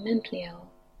idea of being mentally ill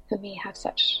for me had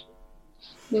such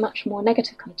much more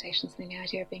negative connotations than the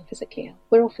idea of being physically ill.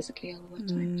 We're all physically ill all the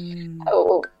time.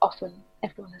 Or often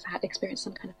everyone has experienced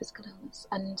some kind of physical illness,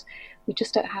 and we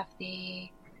just don't have the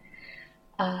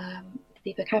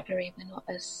vocabulary. We're not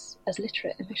as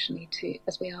literate emotionally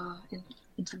as we are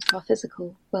in terms of our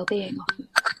physical well-being often.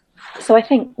 So I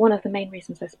think one of the main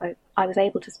reasons I was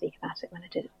able to speak about it when I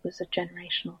did it was a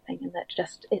generational thing, and that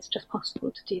it's just possible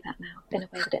to do that now in a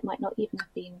way that it might not even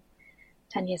have been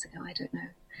 10 years ago, I don't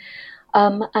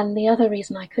know. And the other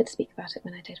reason I could speak about it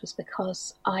when I did was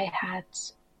because I had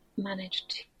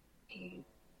managed to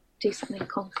do something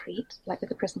concrete, like with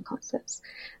the prison concerts,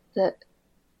 that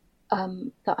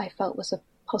I felt was a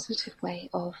positive way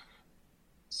of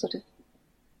sort of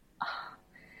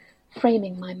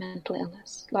framing my mental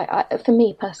illness. Like for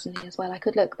me personally as well, I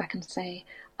could look back and say,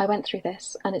 I went through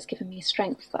this and it's given me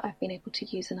strength that I've been able to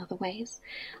use in other ways.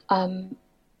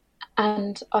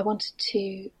 And I wanted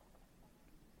to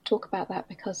talk about that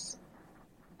because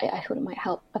I thought it might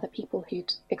help other people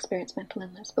who'd experienced mental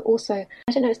illness. But also,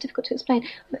 I don't know, it's difficult to explain.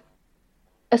 But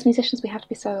as musicians, we have to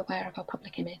be so aware of our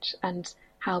public image and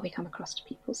how we come across to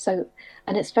people.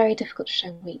 And it's very difficult to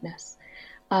show weakness.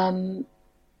 And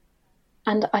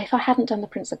if I hadn't done the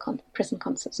prison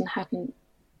concerts and hadn't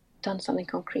done something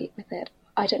concrete with it,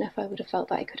 I don't know if I would have felt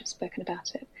that I could have spoken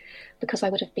about it, because I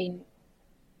would have been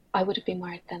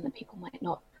worried then that people might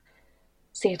not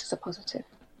see it as a positive.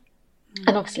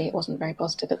 And obviously it wasn't very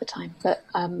positive at the time, but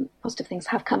positive things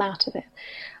have come out of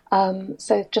it.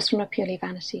 So just from a purely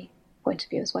vanity point of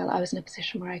view as well, I was in a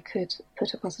position where I could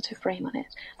put a positive frame on it.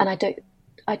 And I don't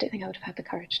think I would have had the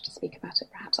courage to speak about it,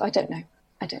 perhaps. I don't know.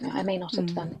 I may not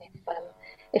have done it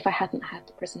if I hadn't had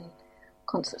the prison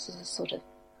concerts as a sort of,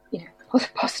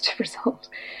 positive result.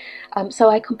 So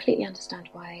I completely understand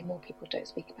why more people don't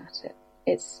speak about it.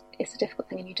 It's a difficult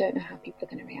thing, and you don't know how people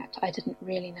are going to react. I didn't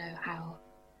really know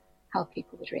how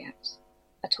people would react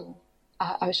at all.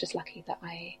 I was just lucky that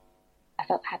I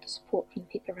felt I had the support from the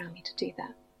people around me to do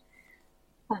that.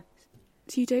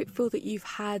 So you don't feel that you've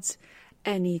had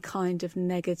any kind of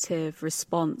negative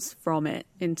response from it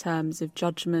in terms of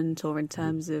judgment or in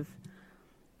terms of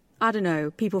I don't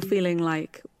know, people feeling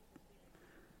like,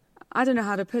 I don't know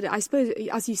how to put it. I suppose,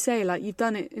 as you say, like you've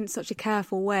done it in such a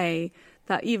careful way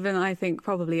that even I think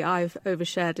probably I've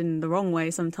overshared in the wrong way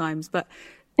sometimes. But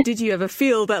did you ever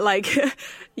feel that like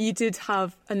you did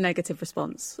have a negative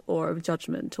response or a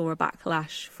judgment or a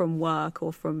backlash from work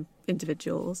or from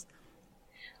individuals?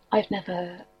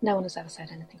 No one has ever said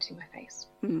anything to my face,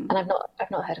 and I've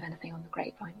not heard of anything on the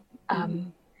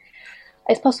grapevine.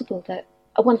 It's possible that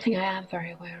one thing I am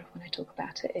very aware of when I talk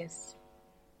about it is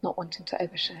not wanting to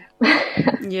overshare.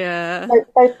 Yeah.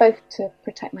 Both to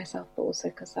protect myself, but also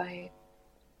because I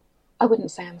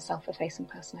wouldn't say I'm a self-effacing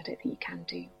person. I don't think you can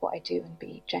do what I do and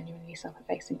be genuinely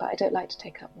self-effacing, but I don't like to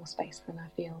take up more space than I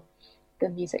feel the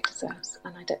music deserves.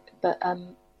 And I don't.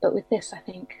 But with this, I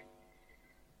think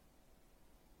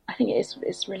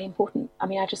it's really important. I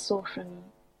mean, I just saw from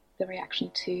the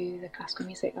reaction to the classical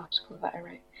music article that I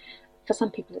wrote, for some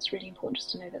people it's really important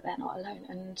just to know that they're not alone.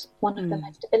 And one of the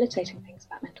most debilitating things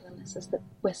about mental illness is that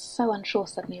we're so unsure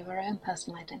suddenly of our own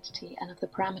personal identity and of the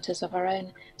parameters of our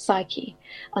own psyche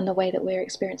and the way that we're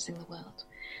experiencing the world.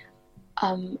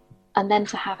 And then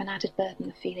to have an added burden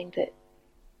of feeling that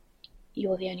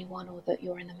you're the only one, or that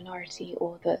you're in the minority,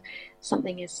 or that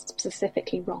something is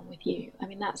specifically wrong with you. I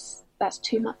mean, that's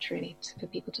too much really for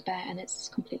people to bear, and it's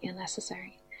completely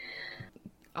unnecessary.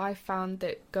 I found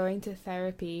that going to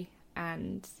therapy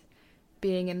and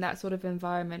being in that sort of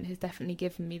environment has definitely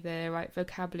given me the right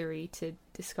vocabulary to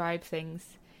describe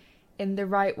things in the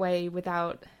right way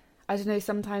without, I don't know,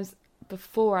 sometimes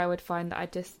before I would find that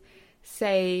I'd just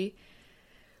say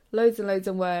loads and loads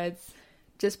of words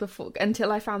just before,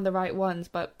 until I found the right ones,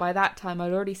 but by that time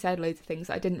I'd already said loads of things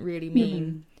that I didn't really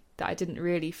mean, that I didn't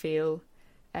really feel.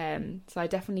 So I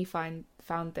definitely found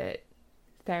that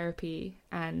therapy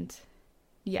and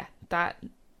that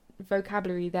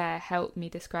vocabulary there helped me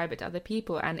describe it to other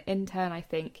people, and in turn I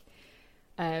think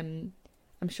I'm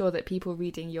sure that people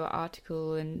reading your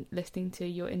article and listening to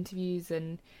your interviews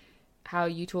and how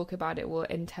you talk about it will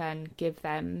in turn give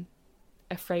them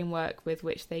a framework with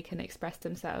which they can express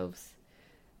themselves.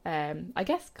 I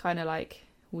guess kind of like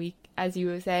we, as you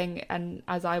were saying, and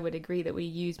as I would agree, that we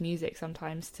use music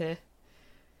sometimes to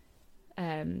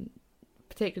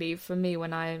particularly for me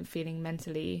when I am feeling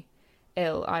mentally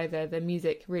ill, either the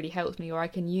music really helps me or I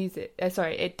can use it,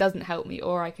 it doesn't help me,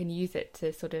 or I can use it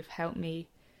to sort of help me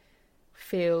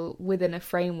feel within a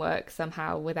framework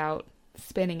somehow without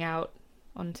spinning out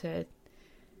onto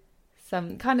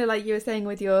some kind of, like you were saying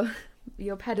with your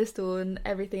pedestal and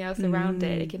everything else around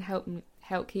it. It can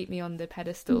help keep me on the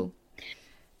pedestal.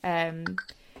 And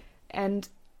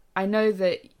I know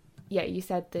that you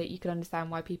said that you could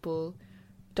understand why people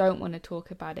don't want to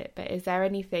talk about it, but is there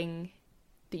anything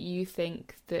that you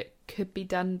think that could be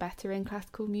done better in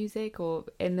classical music or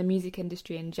in the music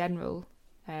industry in general?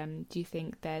 Do you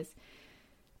think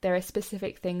there are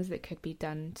specific things that could be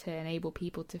done to enable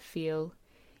people to feel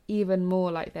even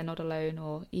more like they're not alone,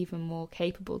 or even more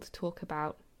capable to talk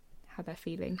about how they're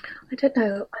feeling? I don't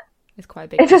know. It's quite a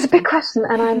big question. It is a big question,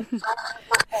 and I'm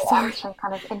answering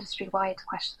kind of industry-wide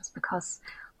questions because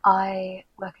I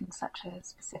work in such a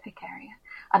specific area,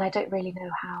 and I don't really know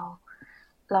how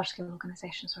large-scale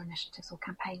organisations or initiatives or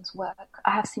campaigns work.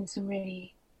 I have seen some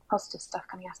really positive stuff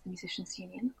coming out of the Musicians'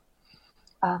 Union,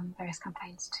 various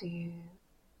campaigns to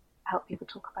help people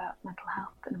talk about mental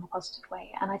health in a more positive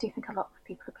way. And I do think a lot of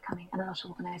people are becoming, and a lot of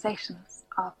organisations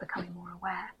are becoming more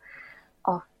aware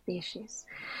of the issues.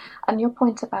 And your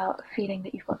point about feeling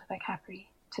that you've got the vocabulary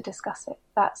to discuss it,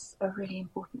 that's a really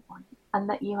important one. And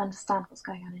that you understand what's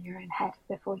going on in your own head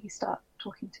before you start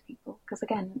talking to people. Because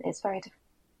again, it's very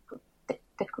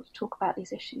difficult to talk about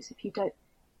these issues if you don't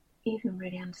even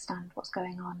really understand what's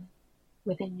going on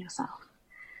within yourself.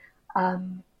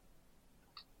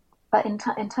 But in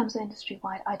terms of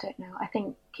industry-wide, I don't know. I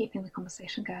think keeping the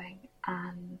conversation going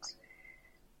and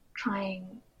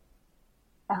trying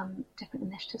different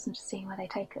initiatives and just seeing where they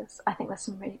take us. I think there's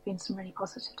been some really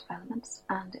positive developments,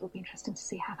 and it will be interesting to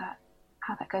see how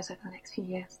that goes over the next few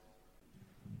years.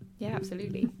 Yeah,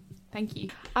 absolutely. Thank you.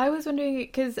 I was wondering,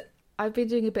 because I've been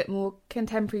doing a bit more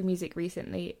contemporary music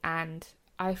recently, and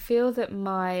I feel that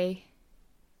my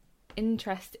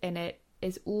interest in it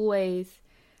is always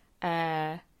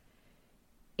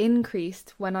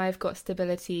increased when I've got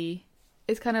stability.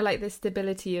 It's kind of like the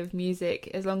stability of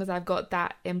music. As long as I've got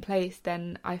that in place,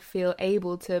 then I feel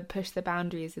able to push the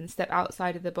boundaries and step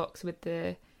outside of the box with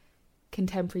the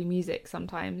contemporary music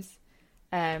sometimes.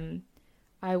 I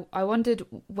wondered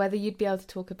whether you'd be able to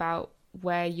talk about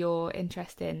where your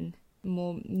interest in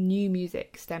more new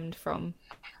music stemmed from.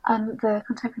 The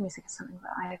contemporary music is something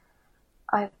that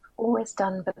I've always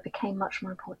done, but became much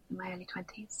more important in my early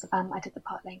 20s. I did the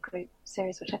Park Lane Group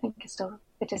series, which I think is still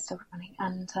running,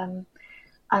 and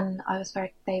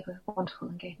they were wonderful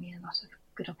and gave me a lot of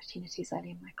good opportunities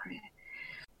early in my career,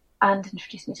 and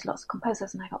introduced me to lots of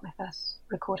composers. And I got my first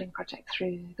recording project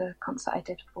through the concert I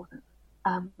did for them,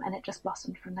 and it just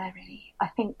blossomed from there. Really, I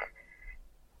think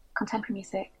contemporary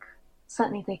music,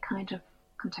 certainly the kind of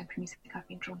contemporary music I've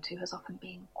been drawn to, has often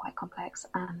been quite complex,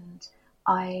 and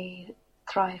I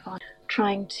thrive on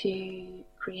trying to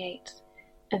create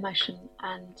emotion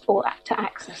or to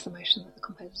access emotion that the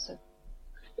composers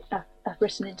have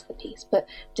written into the piece. But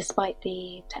despite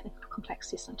the technical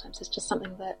complexity, sometimes it's just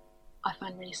something that I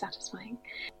find really satisfying.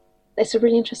 It's a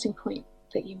really interesting point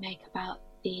that you make about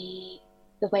the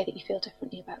way that you feel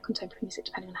differently about contemporary music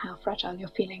depending on how fragile you're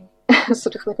feeling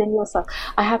sort of within yourself.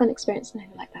 I haven't experienced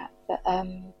anything like that,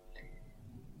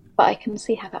 but I can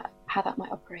see how that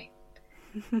might operate.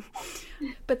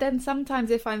 But then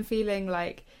sometimes if I'm feeling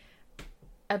like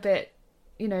a bit,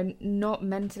 not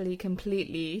mentally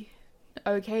completely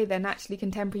okay, then actually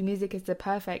contemporary music is the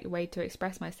perfect way to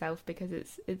express myself, because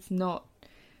it's not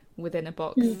within a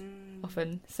box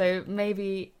often. So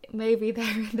maybe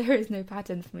there is no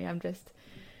pattern for me. I'm just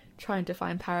trying to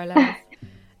find parallels.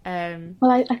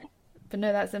 But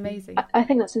no, that's amazing. I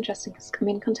think that's interesting because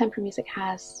contemporary music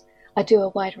I do a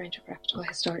wide range of repertoire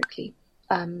historically,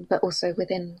 but also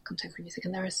within contemporary music,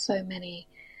 and there are so many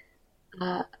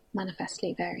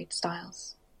manifestly varied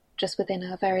styles just within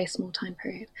a very small time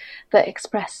period that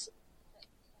express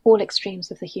all extremes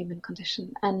of the human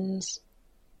condition. And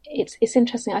it's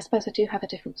interesting. I suppose I do have a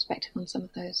different perspective on some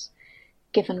of those,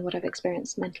 given what I've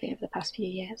experienced mentally over the past few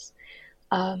years.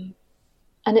 And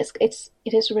it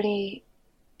is really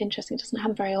interesting. It doesn't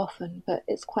happen very often, but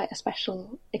it's quite a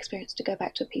special experience to go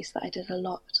back to a piece that I did a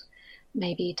lot,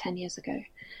 maybe 10 years ago,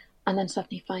 and then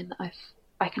suddenly find that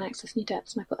I can access new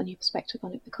depths and I've got a new perspective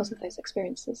on it because of those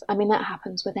experiences. I mean, that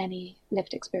happens with any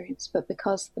lived experience, but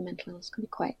because the mental illness can be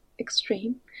quite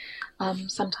extreme,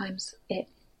 sometimes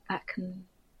that can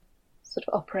sort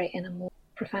of operate in a more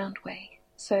profound way.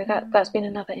 So that's been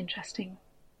another interesting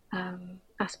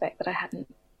aspect that I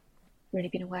hadn't really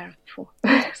been aware of before.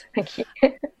 So thank you.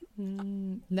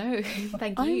 No,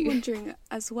 thank you. I'm wondering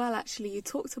as well, actually, you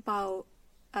talked about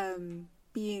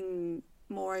being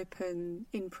more open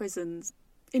in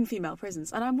female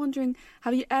prisons, and I'm wondering,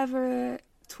 have you ever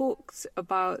talked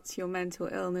about your mental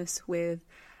illness with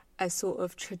a sort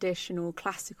of traditional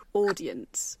classical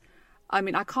audience? I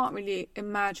mean, I can't really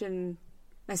imagine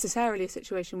necessarily a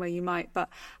situation where you might, but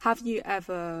have you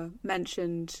ever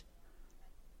mentioned,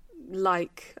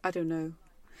 like, I don't know,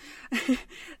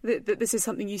 that this is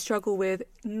something you struggle with,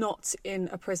 not in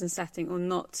a prison setting or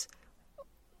not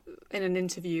in an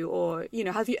interview, or,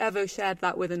 have you ever shared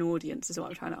that with an audience, is what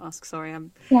I'm trying to ask. Sorry,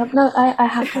 Yeah, no, I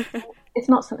have. It's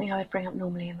not something I would bring up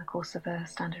normally in the course of a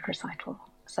standard recital.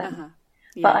 So,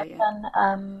 but I've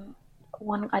done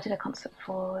I did a concert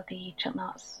for the Chiltern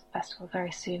Arts Festival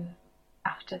very soon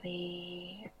after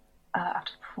the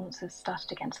performances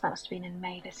started again, so that must have been in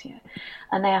May this year,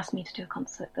 and they asked me to do a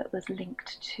concert that was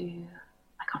linked to,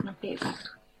 I can't remember the exact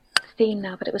theme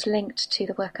now, but it was linked to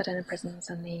the work I'd done in prisons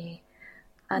and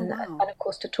of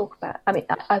course to talk about, I mean,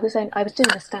 I was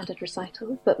doing a standard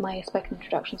recital, but my spoken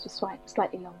introductions were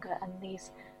slightly longer, and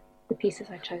the pieces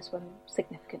I chose were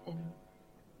significant in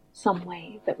some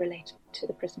way that related to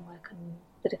the prison work and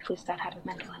the difficulties I'd had with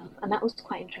mental health. And that was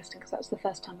quite interesting because that was the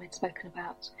first time I'd spoken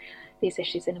about these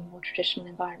issues in a more traditional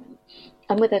environment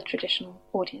and with a traditional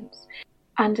audience.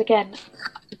 And again,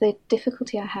 the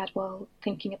difficulty I had while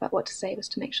thinking about what to say was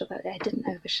to make sure that I didn't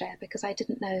overshare, because I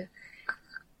didn't know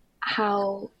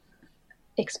how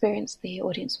experienced the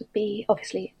audience would be.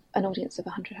 Obviously, an audience of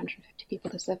 100, 150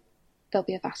 people, there'll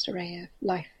be a vast array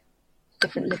of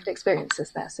different lived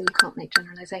experiences there, so you can't make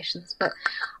generalizations. But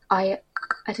I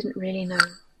didn't really know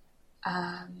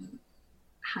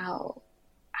how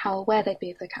aware they'd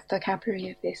be of the vocabulary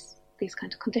of these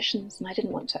kind of conditions, and I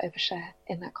didn't want to overshare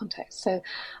in that context. So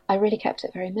I really kept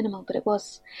it very minimal, but I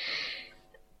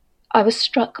was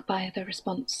struck by the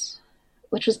response,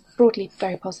 which was broadly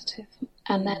very positive.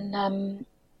 And then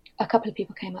a couple of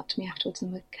people came up to me afterwards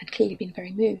and had clearly been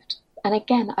very moved. And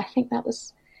again, I think it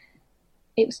was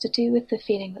to do with the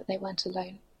feeling that they weren't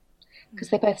alone, because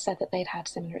they both said that they'd had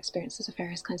similar experiences of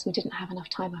various kinds. We didn't have enough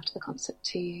time after the concert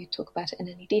to talk about it in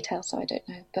any detail, so I don't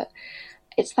know. But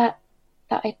it's that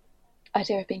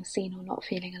idea of being seen or not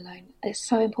feeling alone is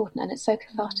so important, and it's so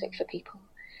cathartic for people.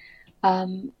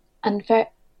 And very,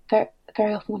 very,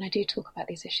 very often when I do talk about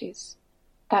these issues,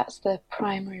 that's the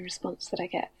primary response that I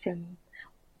get from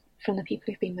the people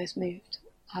who've been most moved,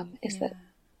 is that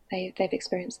they've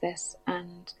experienced this,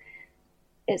 and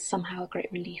it's somehow a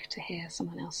great relief to hear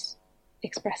someone else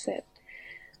express it.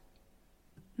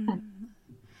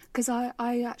 Because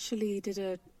I actually did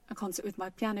a concert with my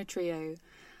piano trio,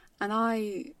 and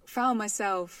I found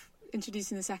myself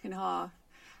introducing the second half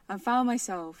and found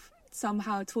myself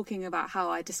somehow talking about how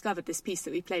I discovered this piece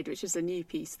that we played, which is a new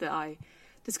piece that I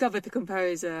discovered the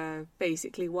composer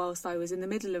basically whilst I was in the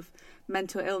middle of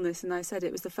mental illness, and I said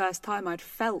it was the first time I'd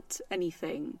felt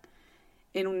anything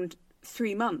in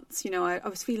 3 months. You know, I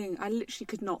was feeling, I literally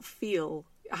could not feel.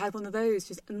 I had one of those,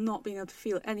 just not being able to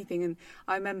feel anything, and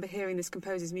I remember hearing this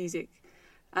composer's music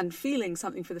and feeling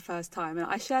something for the first time, and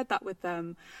I shared that with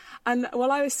them. And while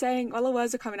the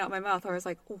words are coming out of my mouth, I was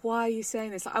like, why are you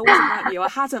saying this? Like, I wasn't like you. I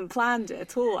hadn't planned it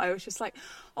at all. I was just like,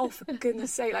 oh, for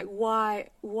goodness sake, like, why?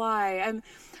 And,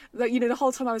 like, you know, the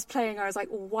whole time I was playing, I was like,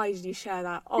 why did you share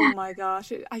that? Oh, my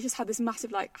gosh. I just had this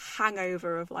massive, like,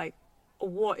 hangover of, like,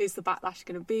 what is the backlash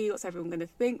going to be? What's everyone going to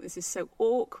think? This is so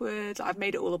awkward. I've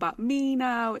made it all about me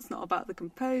now. It's not about the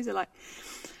composer. Like,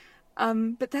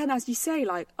 but then, as you say,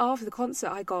 like, after the concert,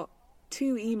 I got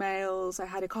 2 emails. I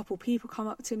had a couple people come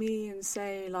up to me and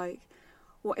say, like,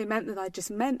 what it meant that I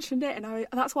just mentioned it. And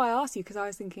that's why I asked you, because I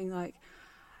was thinking, like,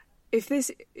 if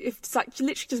it's like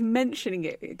literally just mentioning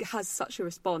it, it has such a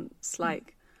response,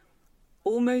 like,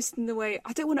 almost in the way,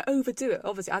 I don't want to overdo it,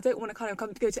 obviously. I don't want to kind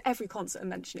of go to every concert and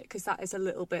mention it, because that is a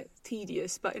little bit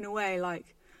tedious. But in a way,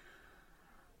 like,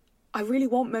 I really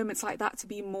want moments like that to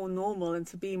be more normal and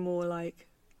to be more, like,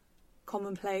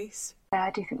 commonplace. Yeah,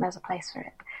 I do think there's a place for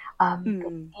it.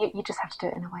 You just have to do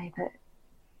it in a way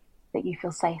that you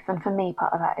feel safe. And for me,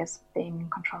 part of that is being in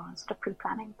control and sort of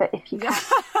pre-planning. But if you can,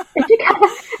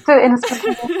 do it in a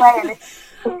specific way, and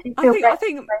if you feel I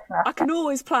think I can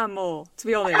always plan more, to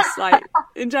be honest. Like,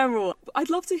 in general, I'd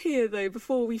love to hear, though,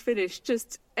 before we finish,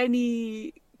 just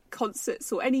any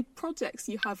concerts or any projects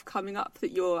you have coming up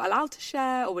that you're allowed to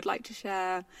share or would like to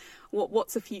share.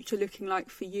 What's the future looking like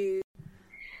for you?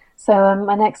 So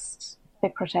my next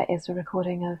big project is a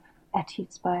recording of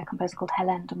etudes by a composer called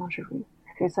Hélène de Montgeroux,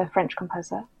 who's a French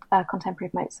composer, contemporary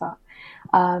of Mozart.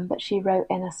 But she wrote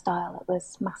in a style that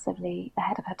was massively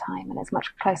ahead of her time, and it's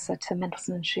much closer to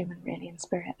Mendelssohn and Schumann, really, in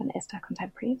spirit than it is to her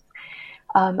contemporaries.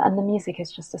 And the music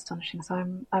is just astonishing, so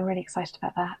I'm really excited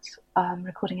about that.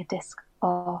 Recording a disc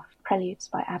of preludes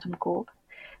by Adam Gorb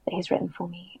that he's written for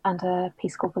me, and a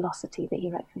piece called Velocity that he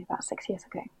wrote for me about 6 years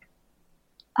ago.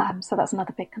 So that's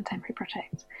another big contemporary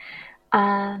project.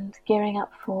 And gearing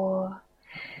up for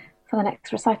the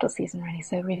next recital season, really.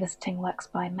 So revisiting works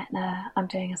by Mettner. I'm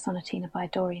doing a sonatina by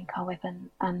Doreen Carwithen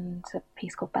and a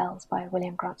piece called Bells by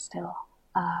William Grant Still,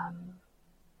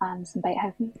 and some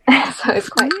Beethoven. So it's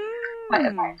quite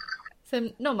a variety. So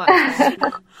not much.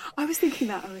 I was thinking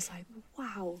that. I was like,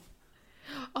 wow.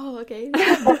 Oh, okay.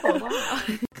 Wow.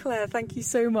 Claire, thank you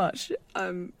so much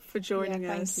for joining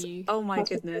us. Thank you. It Oh my was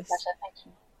goodness. a pleasure.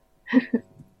 Thank you.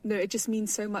 No, it just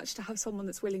means so much to have someone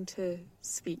that's willing to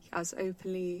speak as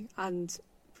openly and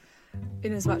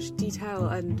in as much detail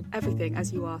and everything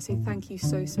as you are. So thank you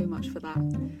so much for that.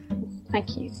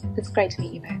 Thank you. It's great to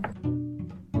meet you both.